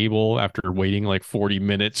gets a table after waiting like 40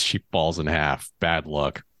 minutes, she falls in half. Bad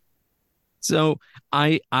luck. So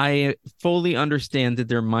I fully understand that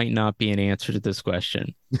there might not be an answer to this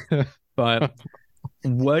question, but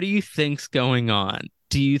what do you think's going on?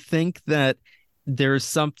 Do you think that there's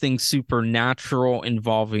something supernatural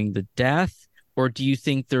involving the death, or do you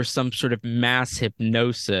think there's some sort of mass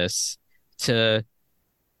hypnosis to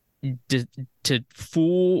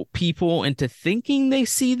fool people into thinking they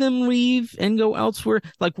see them leave and go elsewhere?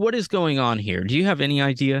 Like, what is going on here? Do you have any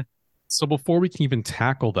idea? So before we can even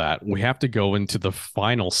tackle that, we have to go into the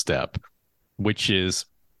final step, which is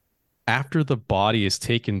after the body is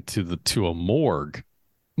taken to a morgue,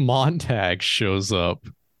 Montag shows up,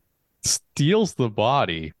 steals the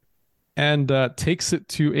body, and takes it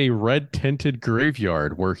to a red tinted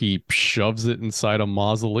graveyard where he shoves it inside a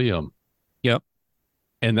mausoleum. Yep.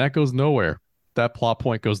 And that goes nowhere. That plot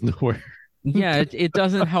point goes nowhere. Yeah, it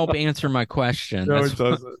doesn't help answer my question. No, it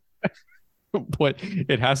doesn't. But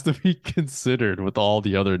it has to be considered with all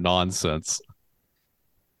the other nonsense.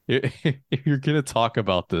 If you're gonna talk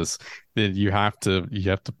about this, then you have to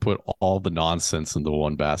put all the nonsense into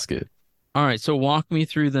one basket. All right, so walk me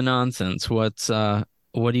through the nonsense. What do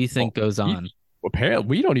you think goes on? Apparently,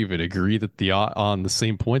 we don't even agree that on the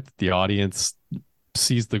same point that the audience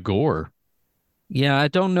sees the gore. Yeah, I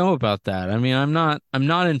don't know about that. I mean, I'm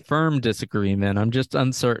not in firm disagreement. I'm just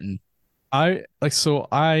uncertain. I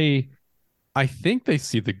think they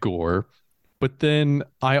see the gore, but then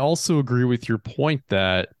I also agree with your point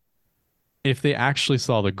that if they actually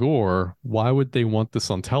saw the gore, why would they want this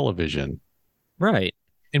on television? Right.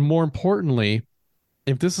 And more importantly,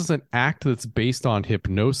 if this is an act that's based on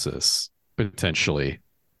hypnosis, potentially,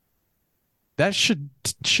 that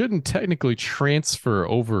shouldn't technically transfer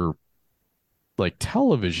over like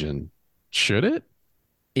television, should it?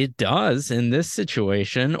 It does in this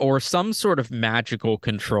situation, or some sort of magical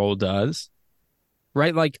control does.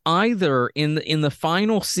 Right? Like either in the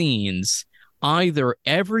final scenes, either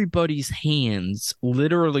everybody's hands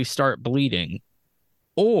literally start bleeding,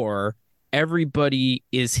 or everybody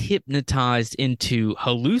is hypnotized into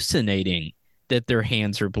hallucinating that their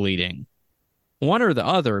hands are bleeding. One or the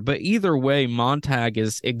other, but either way, Montag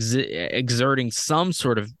is exerting some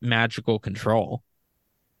sort of magical control.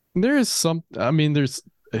 There is some, I mean, I'm just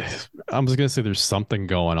going to say there's something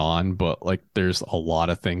going on, but like there's a lot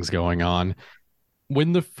of things going on.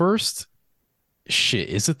 When the first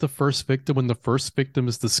is it the first victim? When the first victim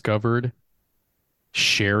is discovered,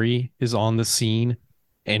 Sherry is on the scene,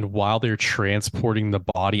 and while they're transporting the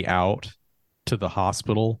body out to the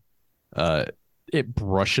hospital, it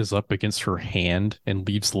brushes up against her hand and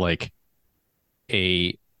leaves like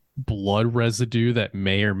a blood residue that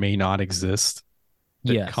may or may not exist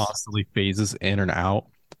that Yes. constantly phases in and out.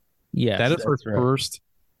 Yes. That is that's right.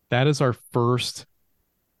 that is our first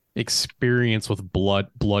experience with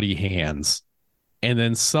bloody hands. And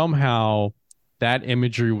then somehow that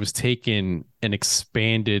imagery was taken and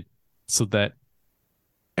expanded so that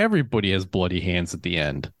everybody has bloody hands at the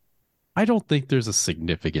end. I don't think there's a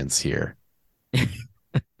significance here.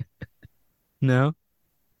 No.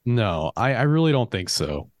 No, I really don't think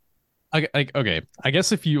so. Okay, I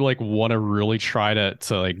guess if you like want to really try to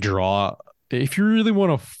like draw, if you really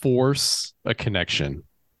want to force a connection,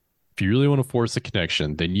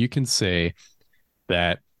 then you can say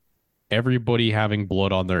that everybody having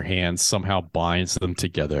blood on their hands somehow binds them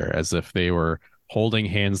together as if they were holding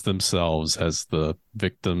hands themselves, as the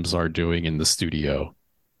victims are doing in the studio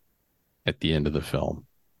at the end of the film.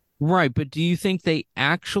 Right, but do you think they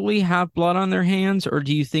actually have blood on their hands, or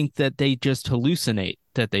do you think that they just hallucinate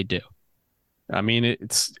that they do? I mean,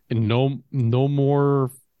 it's no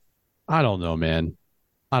more. I don't know, man.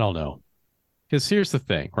 I don't know. Because here's the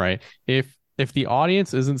thing, right? If the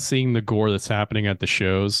audience isn't seeing the gore that's happening at the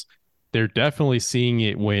shows, they're definitely seeing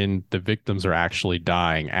it when the victims are actually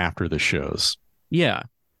dying after the shows. Yeah.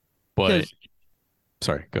 But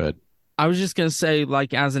sorry, go ahead. I was just gonna say,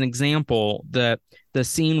 like, as an example, that the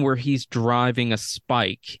scene where he's driving a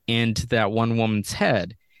spike into that one woman's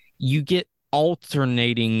head, you get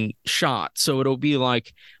alternating shots. So it'll be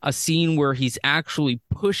like a scene where he's actually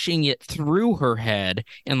pushing it through her head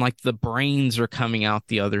and like the brains are coming out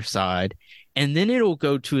the other side. And then it'll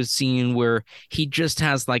go to a scene where he just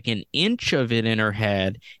has like an inch of it in her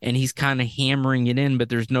head and he's kind of hammering it in, but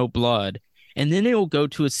there's no blood. And then it'll go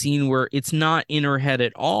to a scene where it's not in her head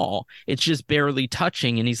at all. It's just barely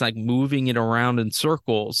touching and he's like moving it around in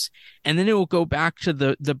circles. And then it will go back to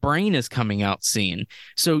the brain is coming out scene.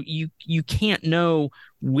 So you can't know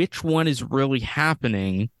which one is really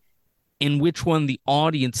happening and which one the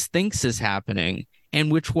audience thinks is happening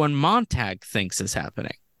and which one Montag thinks is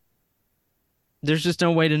happening. There's just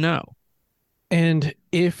no way to know. And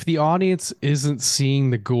if the audience isn't seeing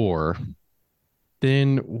the gore,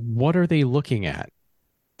 then what are they looking at?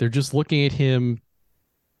 They're just looking at him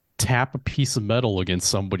tap a piece of metal against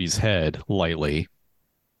somebody's head lightly,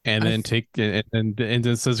 and then and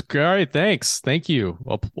then says, "All right, thanks, thank you,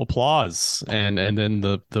 applause," and then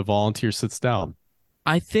the volunteer sits down.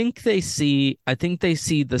 I think they see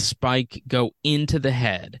the spike go into the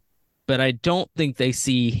head, but I don't think they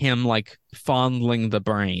see him like fondling the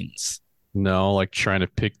brains. No, like trying to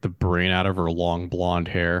pick the brain out of her long blonde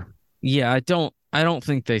hair. Yeah, I don't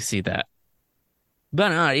think they see that.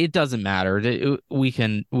 But it doesn't matter. We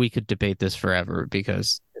could debate this forever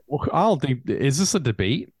because I don't think, is this a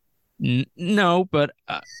debate? No, but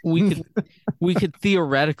we could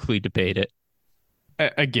theoretically debate it.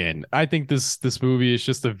 Again, I think this movie is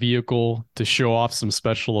just a vehicle to show off some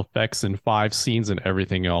special effects in 5 scenes, and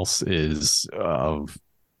everything else is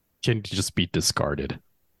can just be discarded.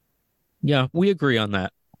 Yeah, we agree on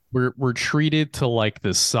that. We're treated to like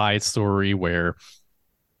this side story where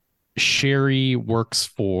Sherry works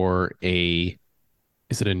for is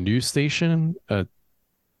it a news station, a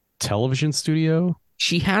television studio?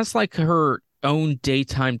 She has like her own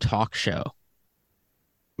daytime talk show.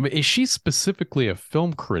 But is she specifically a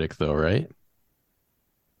film critic though, right?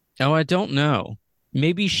 Oh, I don't know.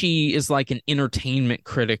 Maybe she is like an entertainment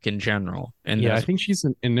critic in general. And yeah, I think she's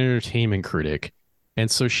an entertainment critic.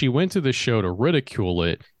 And so she went to the show to ridicule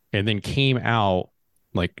it and then came out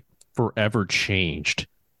like forever changed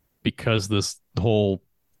because this whole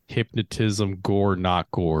hypnotism, gore,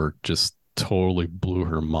 not gore, just totally blew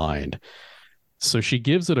her mind. So she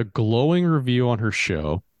gives it a glowing review on her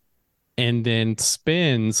show and then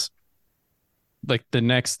spends like the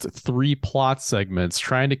next 3 plot segments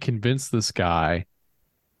trying to convince this guy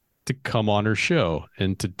to come on her show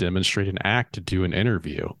and to demonstrate an act, to do an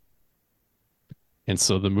interview. And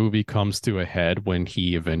so the movie comes to a head when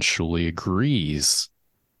he eventually agrees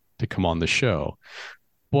to come on the show.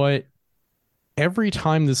 But every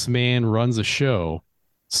time this man runs a show,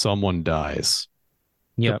 someone dies.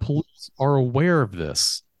 Yep. The police are aware of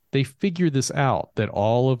this. They figure this out, that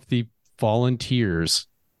all of the volunteers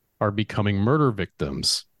are becoming murder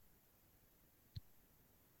victims.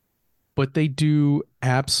 But they do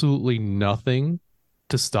absolutely nothing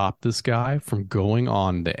to stop this guy from going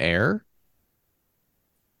on the air.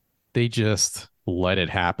 They just let it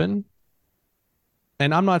happen.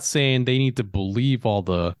 And I'm not saying they need to believe all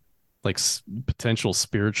the like potential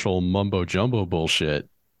spiritual mumbo jumbo bullshit,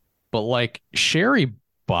 but like Sherry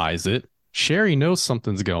buys it. Sherry knows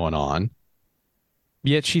something's going on,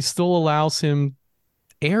 yet she still allows him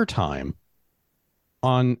airtime.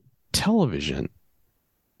 on television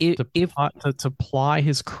to ply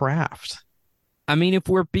his craft. I mean, if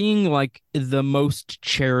we're being like the most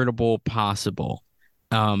charitable possible,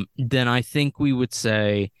 then I think we would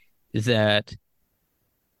say that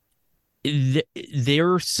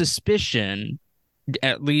their suspicion,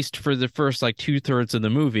 at least for the first like 2/3 of the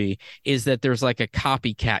movie, is that there's like a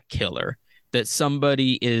copycat killer, that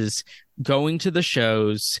somebody is going to the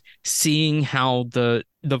shows, seeing how the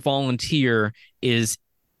volunteer is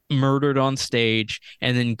murdered on stage,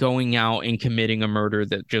 and then going out and committing a murder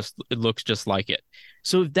that just looks just like it.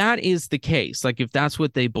 So if that is the case, like if that's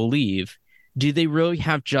what they believe, do they really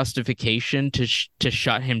have justification to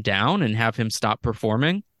shut him down and have him stop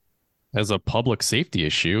performing? As a public safety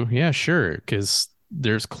issue, yeah, sure, because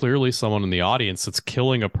there's clearly someone in the audience that's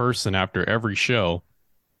killing a person after every show.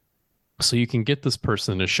 So you can get this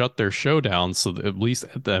person to shut their show down so that at least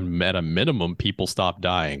at a minimum, people stop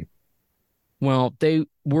dying. Well, they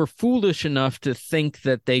were foolish enough to think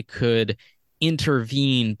that they could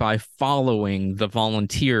intervene by following the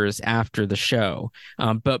volunteers after the show.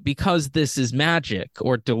 But because this is magic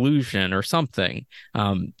or delusion or something,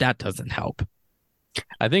 that doesn't help.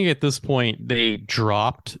 I think at this point, they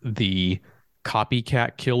dropped the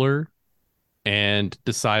copycat killer and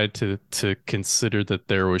decided to consider that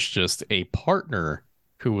there was just a partner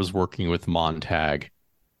who was working with Montag,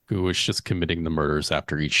 who was just committing the murders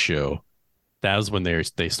after each show. That was when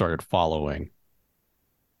they started following.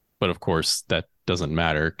 But of course, that doesn't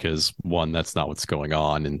matter because one, that's not what's going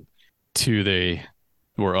on. And two, they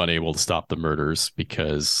were unable to stop the murders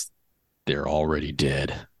because they're already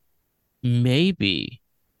dead. Maybe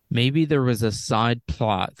there was a side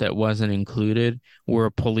plot that wasn't included where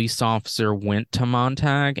a police officer went to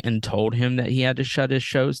Montag and told him that he had to shut his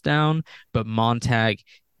shows down, but Montag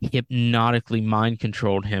hypnotically mind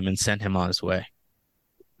controlled him and sent him on his way.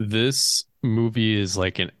 This movie is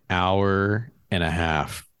like an hour and a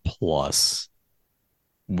half plus.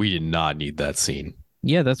 We did not need that scene.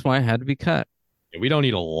 Yeah, that's why it had to be cut. We don't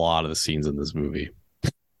need a lot of the scenes in this movie.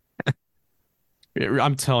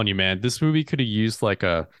 I'm telling you, man, this movie could have used like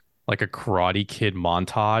a Karate Kid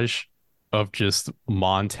montage of just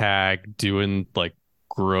Montag doing like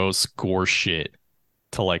gross gore shit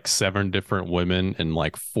to like 7 different women in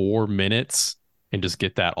like 4 minutes and just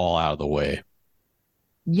get that all out of the way.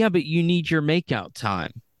 Yeah, but you need your makeout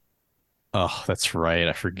time. Oh, that's right.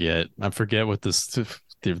 I forget what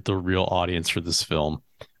the real audience for this film.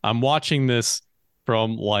 I'm watching this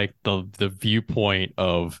from like the viewpoint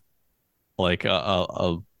of like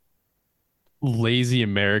a lazy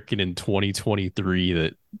American in 2023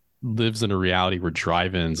 that lives in a reality where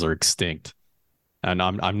drive-ins are extinct, and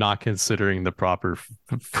I'm not considering the proper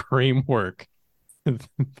framework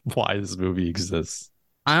why this movie exists.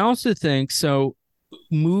 I also think so.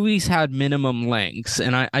 Movies had minimum lengths,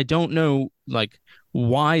 and I don't know like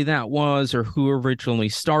why that was or who originally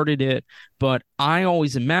started it, but I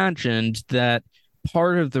always imagined that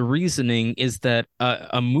part of the reasoning is that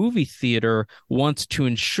a movie theater wants to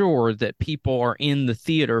ensure that people are in the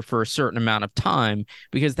theater for a certain amount of time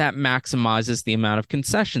because that maximizes the amount of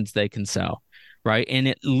concessions they can sell, right? And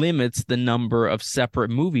it limits the number of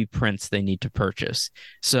separate movie prints they need to purchase.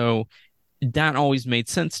 So that always made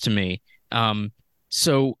sense to me.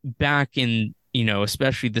 So back in,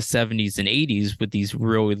 especially the 70s and 80s with these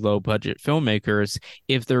really low budget filmmakers,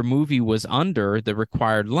 if their movie was under the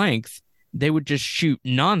required length, they would just shoot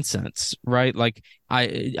nonsense, right? Like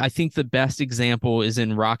I think the best example is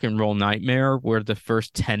in Rock and Roll Nightmare, where the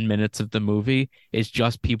first 10 minutes of the movie is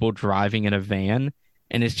just people driving in a van,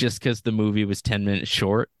 and it's just because the movie was 10 minutes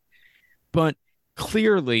short. But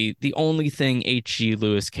clearly, the only thing H.G.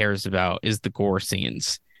 Lewis cares about is the gore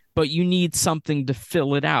scenes. But you need something to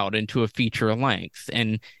fill it out into a feature length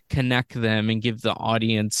and connect them and give the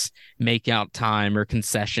audience make-out time or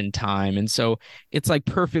concession time. And so it's like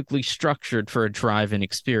perfectly structured for a drive-in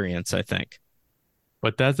experience, I think.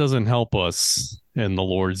 But that doesn't help us in the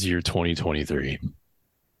Lord's year 2023.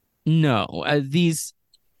 No,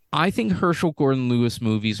 I think Herschel Gordon Lewis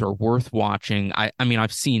movies are worth watching. I mean,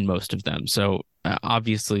 I've seen most of them, so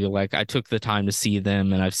obviously, like I took the time to see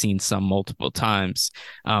them, and I've seen some multiple times.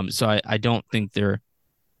 So I don't think they're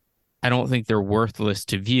worthless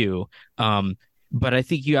to view. But I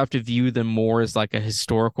think you have to view them more as like a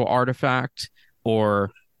historical artifact or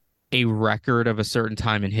a record of a certain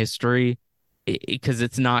time in history, because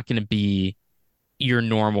it's not going to be your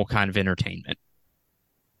normal kind of entertainment.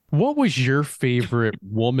 What was your favorite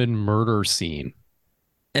woman murder scene?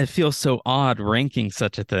 It feels so odd ranking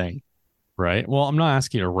such a thing. Right. Well, I'm not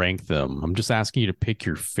asking you to rank them. I'm just asking you to pick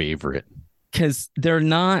your favorite. Because they're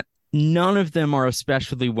not none of them are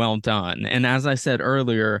especially well done. And as I said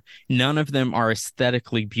earlier, none of them are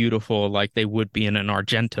aesthetically beautiful like they would be in an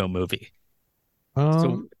Argento movie. So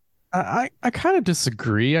Um, I kind of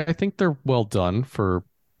disagree. I think they're well done for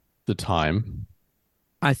the time.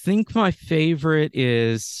 I think my favorite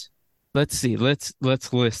is, let's see, let's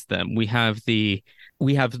list them. We have the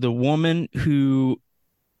woman who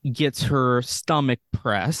gets her stomach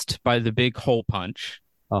pressed by the big hole punch.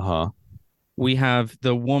 Uh-huh. We have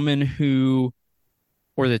the woman who,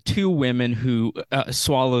 or the two women who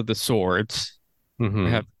swallow the swords, Mm-hmm.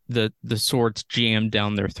 have the swords jammed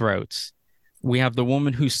down their throats. We have the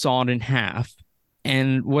woman who sawed in half.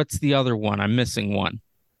 And what's the other one? I'm missing one.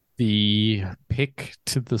 The pick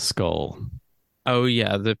to the skull. Oh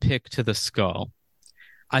yeah, the pick to the skull.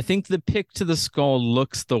 I think the pick to the skull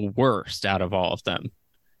looks the worst out of all of them.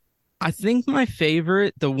 I think my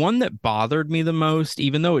favorite, the one that bothered me the most,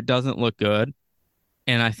 even though it doesn't look good,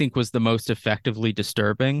 and I think was the most effectively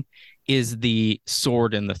disturbing, is the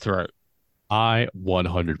sword in the throat. I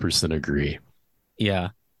 100% agree. Yeah.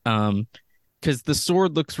 Because the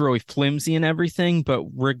sword looks really flimsy and everything, but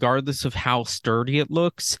regardless of how sturdy it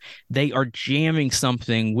looks, they are jamming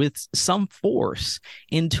something with some force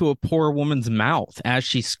into a poor woman's mouth as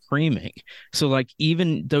she's screaming. So, like,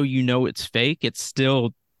 even though you know it's fake, it's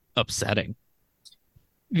still upsetting.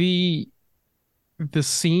 The the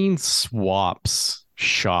scene swaps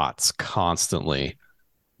shots constantly,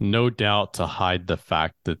 no doubt to hide the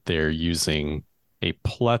fact that they're using a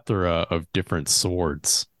plethora of different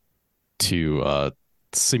swords to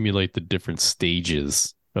simulate the different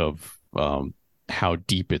stages of how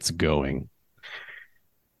deep it's going.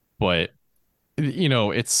 But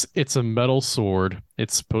it's a metal sword.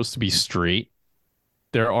 It's supposed to be straight.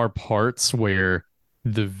 There are parts where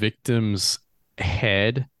the victim's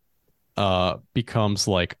head becomes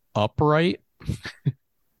like upright,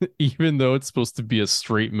 even though it's supposed to be a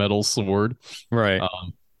straight metal sword. Right.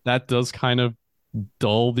 That does kind of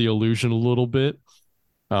dull the illusion a little bit.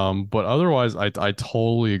 But otherwise, I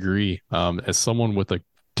totally agree. As someone with a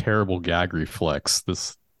terrible gag reflex,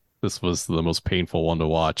 this was the most painful one to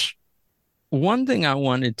watch. One thing I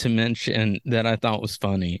wanted to mention that I thought was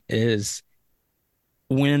funny is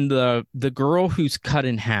when the girl who's cut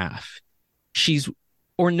in half, she's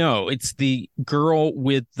or no, it's the girl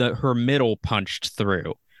with her middle punched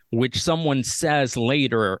through, which someone says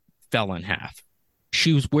later fell in half.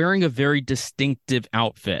 She was wearing a very distinctive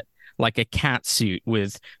outfit, like a cat suit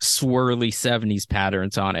with swirly 70s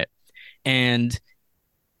patterns on it. And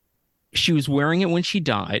she was wearing it when she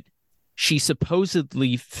died. She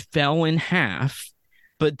supposedly fell in half.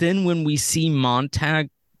 But then when we see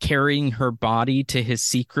Montag carrying her body to his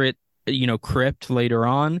secret, crypt later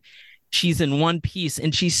on, she's in one piece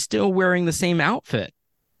and she's still wearing the same outfit.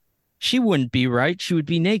 She wouldn't be right. She would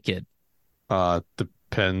be naked.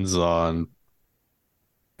 Depends on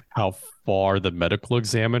how far the medical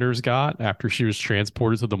examiners got after she was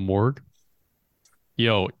transported to the morgue.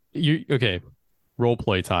 Yo, you okay? Role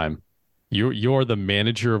play time. You're the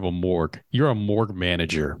manager of a morgue. You're a morgue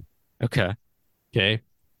manager. Okay. Okay.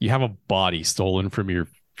 You have a body stolen from your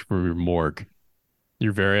morgue.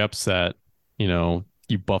 You're very upset. You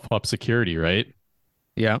buff up security, right?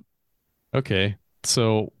 Yeah. Okay.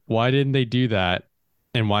 So why didn't they do that?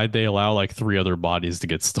 And why did they allow like 3 other bodies to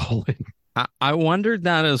get stolen? I wondered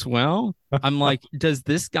that as well. I'm like, does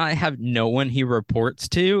this guy have no one he reports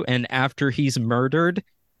to? And after he's murdered,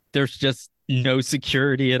 there's just no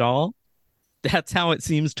security at all? That's how it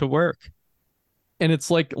seems to work. And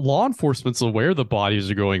it's like law enforcement's aware the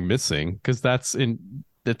bodies are going missing because that's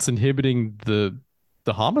inhibiting the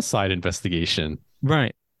homicide investigation.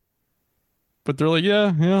 Right. But they're like,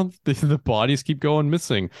 yeah, the bodies keep going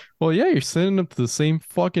missing. Well, yeah, you're sending them to the same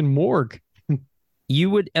fucking morgue.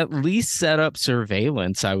 You would at least set up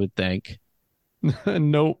surveillance, I would think.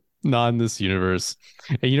 Nope, not in this universe.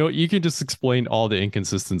 And you can just explain all the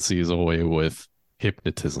inconsistencies away with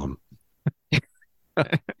hypnotism.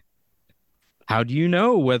 How do you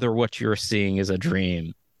know whether what you're seeing is a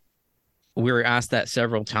dream? We were asked that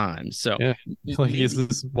several times. So yeah, like,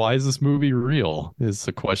 why is this movie real? Is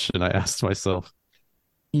the question I asked myself.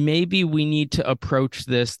 Maybe we need to approach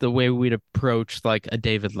this the way we'd approach like a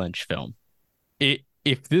David Lynch film.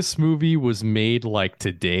 If this movie was made like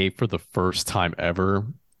today for the first time ever,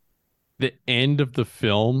 the end of the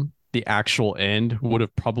film, the actual end, would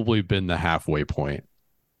have probably been the halfway point,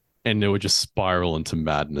 and it would just spiral into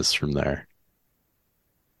madness from there.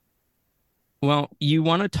 Well, you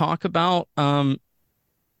want to talk about the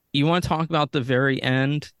very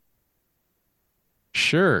end?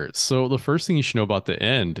 Sure. So the first thing you should know about the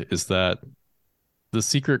end is that the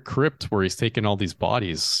secret crypt where he's taking all these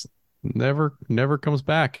bodies, Never comes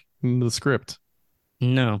back in the script.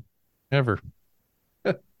 No. Ever.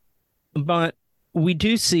 But we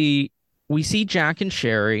see Jack and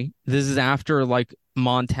Sherry. This is after like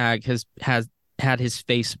Montag has had his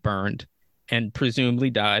face burned and presumably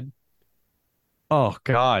died. Oh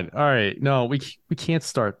God. All right. No, we can't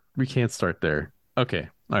start. We can't start there. Okay.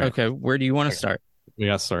 All right. Okay, where do you want to Okay. start? We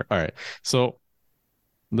got to start. All right. So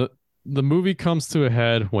the the movie comes to a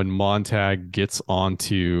head when Montag gets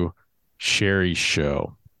onto Sherry's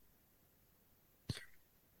show.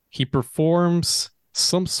 He performs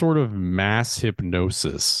some sort of mass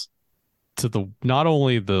hypnosis to the not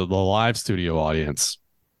only the live studio audience,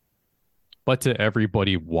 but to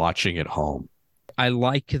everybody watching at home. I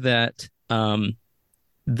like that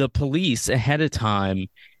the police ahead of time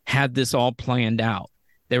had this all planned out.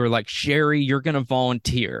 They were like, Sherry, you're going to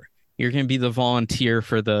volunteer. You're going to be the volunteer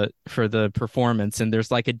for the performance. And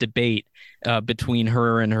there's like a debate between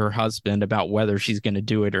her and her husband about whether she's going to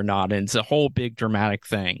do it or not. And it's a whole big dramatic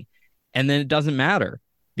thing. And then it doesn't matter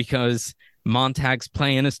because Montag's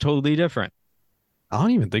plan is totally different. I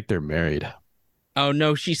don't even think they're married. Oh,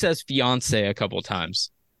 no, she says fiance a couple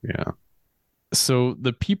times. Yeah. So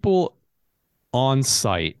the people on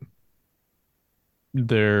site,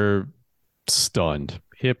 they're stunned,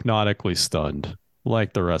 hypnotically stunned,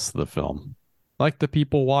 like the rest of the film. Like the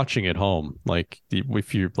people watching at home,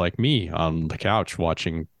 if you're like me on the couch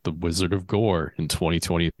watching The Wizard of Gore in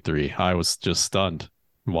 2023, I was just stunned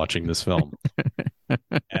watching this film.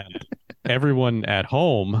 And everyone at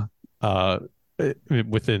home,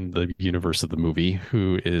 within the universe of the movie,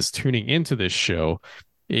 who is tuning into this show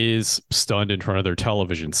is stunned in front of their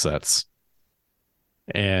television sets.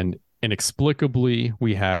 And inexplicably,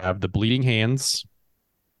 we have the bleeding hands.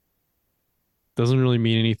 Doesn't really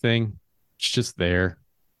mean anything. It's just there.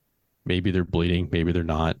 Maybe they're bleeding. Maybe they're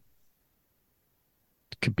not.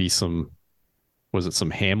 Could be some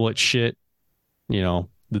Hamlet shit? You know,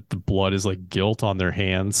 that the blood is like guilt on their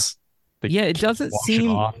hands. Yeah, it doesn't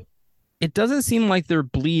seem like they're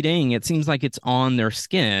bleeding. It seems like it's on their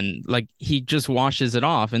skin. Like he just washes it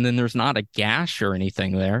off and then there's not a gash or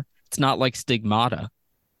anything there. It's not like stigmata.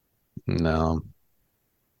 No.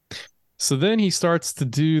 So then he starts to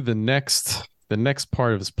do the next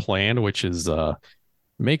part of his plan, which is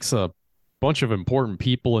makes a bunch of important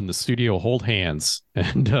people in the studio hold hands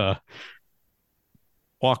and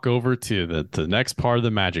walk over to the next part of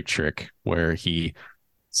the magic trick, where he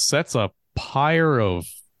sets a pyre of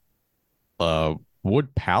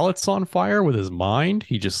wood pallets on fire with his mind.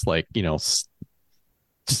 He just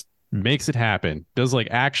just makes it happen. Does like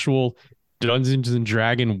actual Dungeons and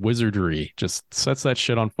Dragon wizardry. Just sets that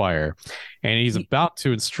shit on fire, and he's about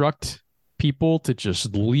to instruct people to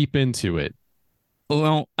just leap into it.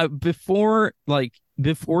 Well, before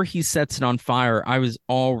he sets it on fire, I was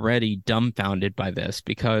already dumbfounded by this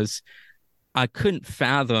because I couldn't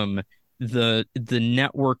fathom the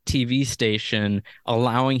network TV station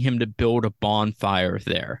allowing him to build a bonfire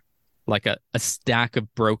there, like a stack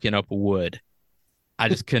of broken up wood. I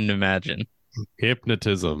just couldn't imagine.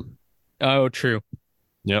 Hypnotism. Oh, true.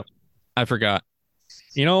 Yep. I forgot.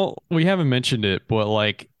 You know, we haven't mentioned it, but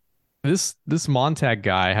like this Montag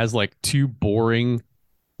guy has like two boring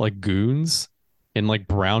like goons in like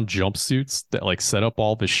brown jumpsuits that like set up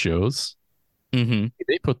all of his shows. Mm-hmm.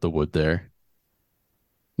 They put the wood there.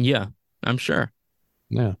 Yeah, I'm sure.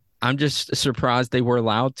 Yeah. I'm just surprised they were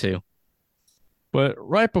allowed to. But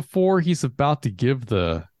right before he's about to give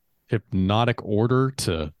the hypnotic order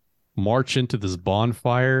to march into this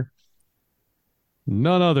bonfire,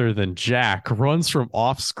 none other than Jack runs from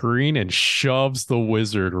off screen and shoves the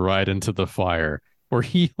wizard right into the fire, where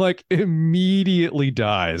he like immediately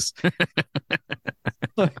dies.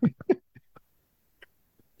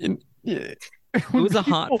 It was a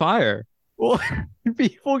hot fire. Well,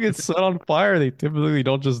 people get set on fire, they typically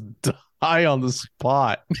don't just die on the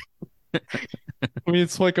spot. I mean,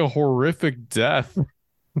 it's like a horrific death.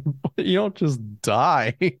 You don't just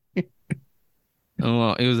die. Oh,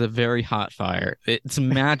 well, it was a very hot fire. It's a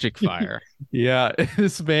magic fire. Yeah,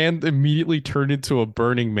 this man immediately turned into a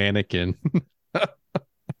burning mannequin.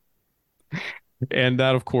 And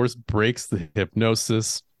that, of course, breaks the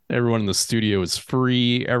hypnosis. Everyone in the studio is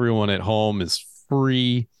free. Everyone at home is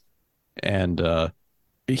free. And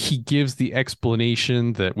he gives the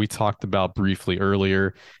explanation that we talked about briefly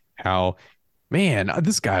earlier, how, man,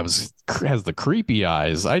 this guy has the creepy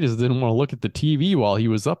eyes. I just didn't want to look at the TV while he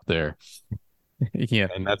was up there. Yeah.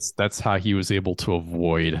 And that's how he was able to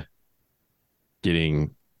avoid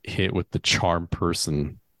getting hit with the charm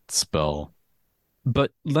person spell. But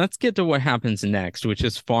let's get to what happens next, which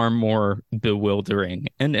is far more bewildering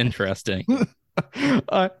and interesting.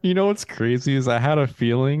 You know what's crazy is I had a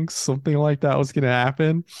feeling something like that was gonna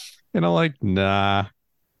happen, and I'm like, nah.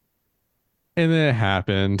 And then it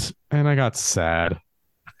happened, and I got sad.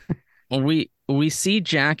 We see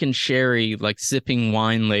Jack and Sherry like sipping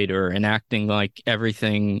wine later and acting like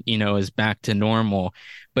everything, is back to normal.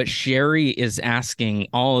 But Sherry is asking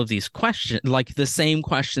all of these questions, like the same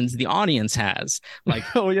questions the audience has. Like,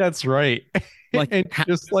 Oh yeah, that's right. like And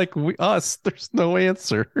just like us, there's no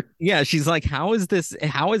answer. yeah, she's like, how is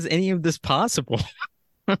any of this possible?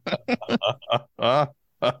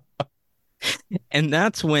 And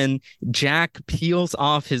that's when Jack peels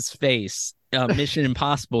off his face, Mission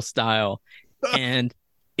Impossible style, and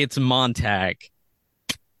it's Montag.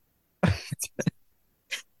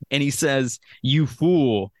 And he says, "You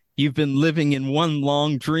fool, you've been living in one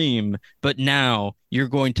long dream, but now you're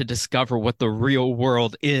going to discover what the real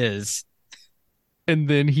world is." And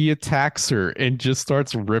then he attacks her and just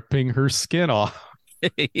starts ripping her skin off.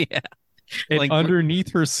 Yeah. And Like,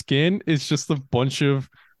 underneath her skin is just a bunch of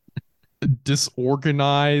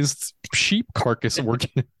disorganized sheep carcass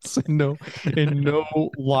organs in no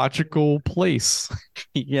logical place.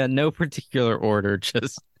 yeah, no particular order,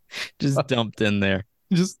 just dumped in there.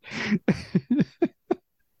 Just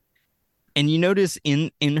And you notice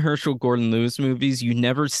in Herschel Gordon Lewis movies, you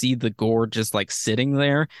never see the gore just like sitting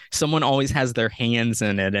there. Someone always has their hands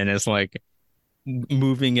in it and is like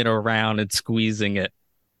moving it around and squeezing it.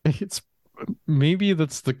 it's maybe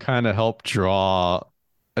that's the kind of help draw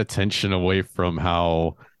attention away from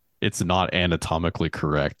how it's not anatomically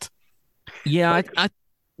correct. Yeah, Like,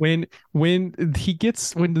 when when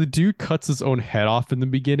the dude cuts his own head off in the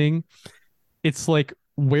beginning, it's like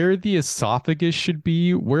where the esophagus should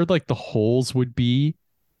be, where like the holes would be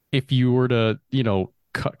if you were to,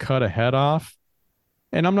 cut a head off.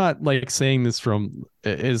 And I'm not like saying this from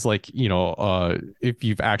is like, if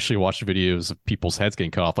you've actually watched videos of people's heads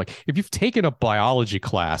getting cut off, like if you've taken a biology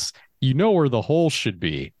class, you know where the holes should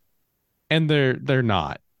be. And they're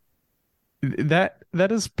not. That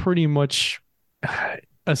is pretty much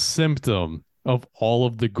a symptom of all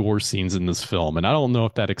of the gore scenes in this film. And I don't know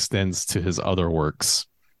if that extends to his other works,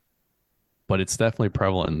 but it's definitely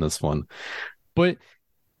prevalent in this one. But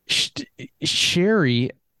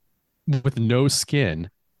Sherry with no skin,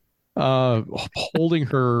 holding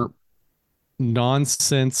her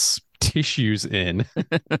nonsense tissues in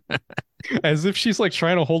as if she's like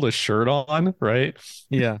trying to hold a shirt on, right?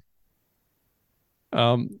 yeah.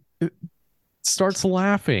 Starts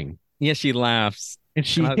laughing. Yeah, she laughs. And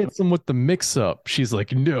she hits him with the mix up. She's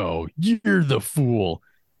like, no, you're the fool.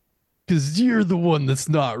 Because you're the one that's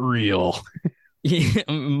not real. Yeah,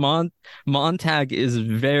 Montag is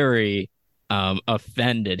very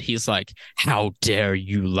offended. He's like, "How dare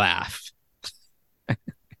you laugh?"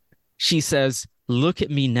 She says, "Look at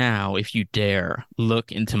me now if you dare.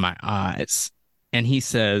 Look into my eyes." And he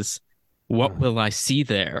says, "What will I see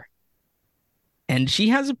there?" And she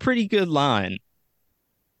has a pretty good line.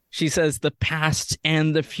 She says, "The past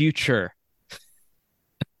and the future."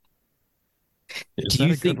 Is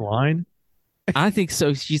that a good line? I think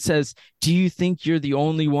so. She says, "Do you think you're the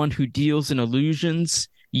only one who deals in illusions?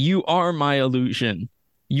 You are my illusion.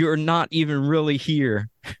 You're not even really here."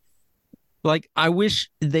 Like, I wish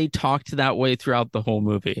they talked that way throughout the whole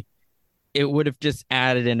movie. It would have just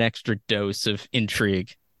added an extra dose of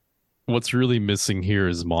intrigue. What's really missing here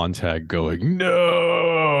is Montag going,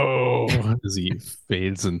 no, as he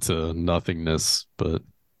fades into nothingness. But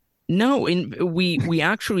no, and we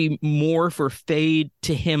actually morph or fade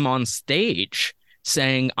to him on stage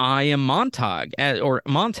saying, "I am Montag," or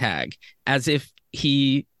Montag, as if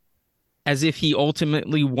he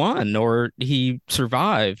ultimately won or he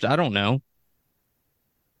survived. I don't know.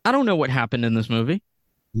 I don't know what happened in this movie.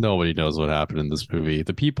 Nobody knows what happened in this movie.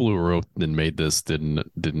 The people who wrote and made this didn't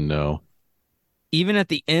know. Even at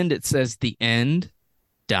the end, it says the end, ...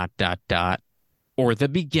 or the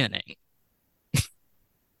beginning.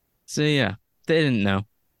 So yeah, they didn't know.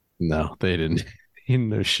 No, they didn't. They didn't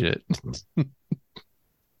know shit. All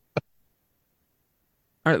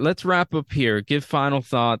right, let's wrap up here. Give final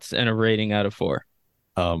thoughts and a rating out of 4.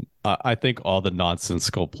 I think all the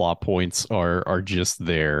nonsensical plot points are just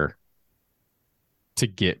there to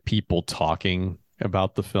get people talking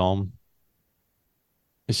about the film.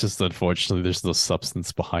 It's just unfortunately there's no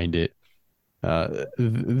substance behind it.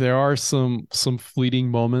 There are some fleeting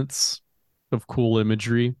moments of cool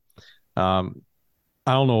imagery. I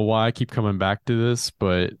don't know why I keep coming back to this,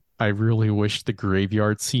 but I really wish the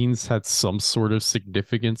graveyard scenes had some sort of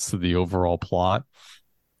significance to the overall plot.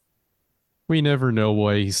 We never know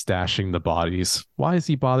why he's stashing the bodies. Why does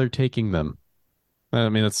he bother taking them? I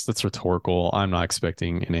mean, that's rhetorical. I'm not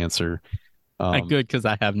expecting an answer. Good, because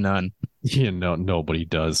I have none. No, nobody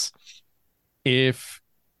does. If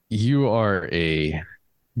you are a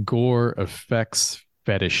gore effects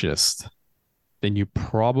fetishist, then you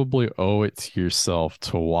probably owe it to yourself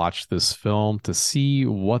to watch this film to see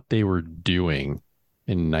what they were doing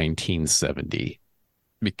in 1970.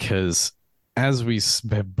 Because as we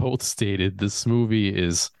have both stated, this movie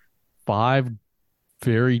is 5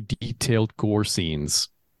 very detailed gore scenes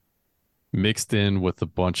mixed in with a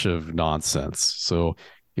bunch of nonsense. So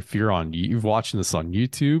if you're watching this on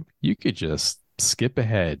YouTube, you could just skip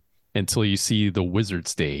ahead until you see the wizard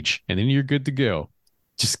stage, and then you're good to go.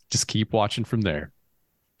 Just keep watching from there.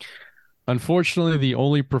 Unfortunately, the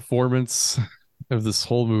only performance of this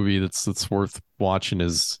whole movie that's worth watching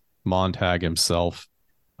is Montag himself.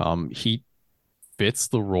 He fits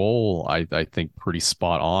the role, I think, pretty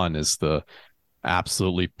spot on as the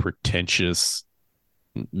absolutely pretentious,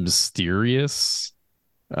 mysterious,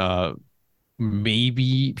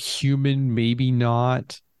 maybe human, maybe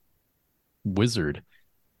not wizard.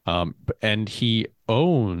 And he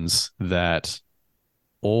owns that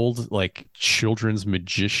old like children's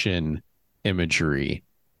magician imagery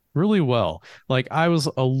really well. Like, I was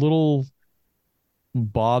a little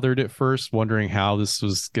bothered at first, wondering how this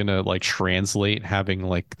was gonna like translate, having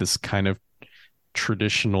like this kind of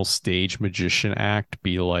traditional stage magician act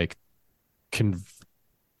be like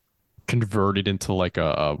converted into like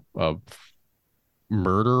a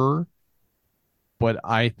murderer. But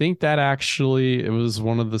I think that actually it was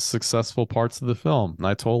one of the successful parts of the film.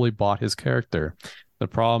 I totally bought his character. The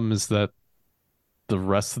problem is that the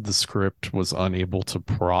rest of the script was unable to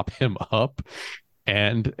prop him up.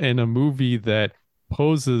 And in a movie that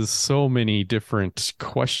poses so many different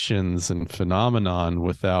questions and phenomenon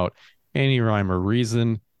without any rhyme or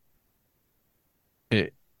reason,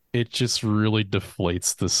 it just really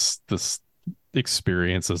deflates this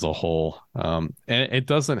experience as a whole. And it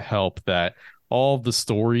doesn't help that all the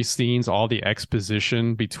story scenes, all the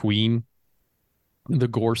exposition between the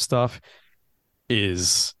gore stuff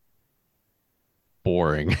is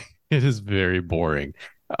boring. It is very boring.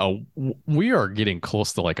 We are getting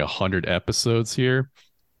close to like 100 episodes here,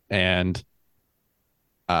 and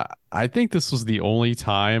I think this was the only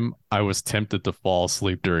time I was tempted to fall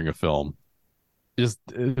asleep during a film. There's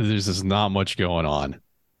just not much going on.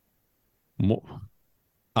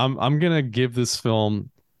 I'm gonna give this film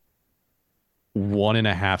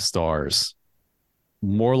 1.5 stars.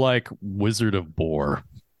 More like Wizard of Gore.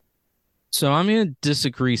 So I'm going to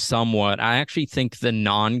disagree somewhat. I actually think the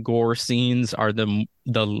non-gore scenes are the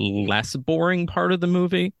less boring part of the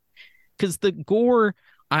movie, because the gore,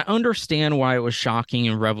 I understand why it was shocking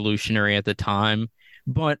and revolutionary at the time,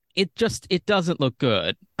 but it doesn't look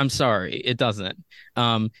good. I'm sorry, it doesn't.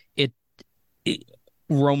 It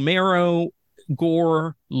Romero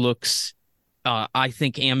gore looks, I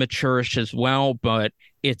think, amateurish as well, but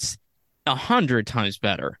it's 100 times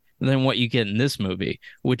better than what you get in this movie,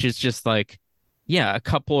 which is just like, yeah, a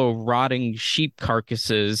couple of rotting sheep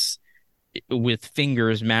carcasses with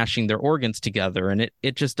fingers mashing their organs together, and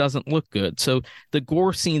it just doesn't look good. So the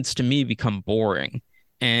gore scenes to me become boring.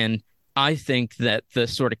 And I think that the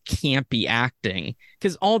sort of campy acting,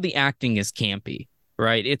 because all the acting is campy,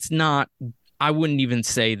 right? It's not, I wouldn't even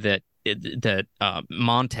say that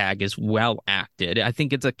Montag is well acted. I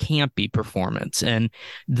think it's a campy performance, and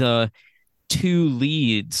the 2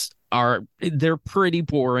 leads they're pretty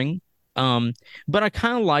boring. But I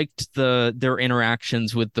kind of liked their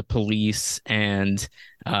interactions with the police, and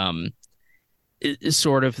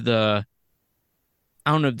sort of the,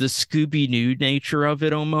 I don't know, the Scooby-Doo nature of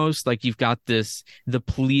it almost. Like, you've got the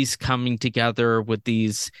police coming together with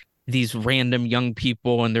these random young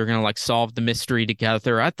people, and they're gonna like solve the mystery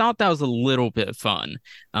together. I thought that was a little bit fun,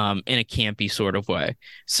 in a campy sort of way.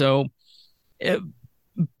 So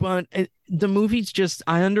the movie's just,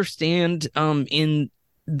 I understand in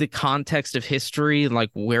the context of history, like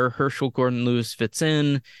where Herschel Gordon Lewis fits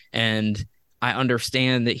in, and I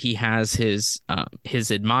understand that he has his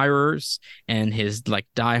admirers and his like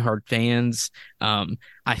diehard fans.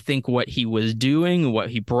 I think what he was doing, what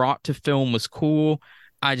he brought to film was cool.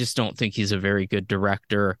 I just don't think he's a very good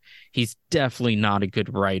director. He's definitely not a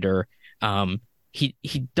good writer.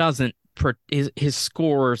 He doesn't, his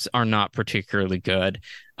scores are not particularly good.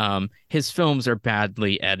 His films are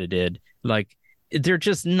badly edited. Like, they're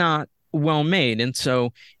just not well made. And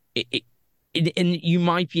so and you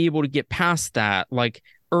might be able to get past that. Like,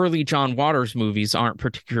 early John Waters movies aren't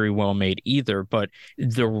particularly well made either, but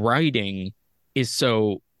the writing is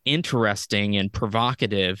so interesting and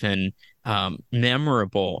provocative and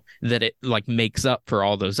memorable that it like makes up for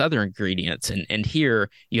all those other ingredients. And here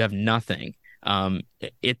you have nothing.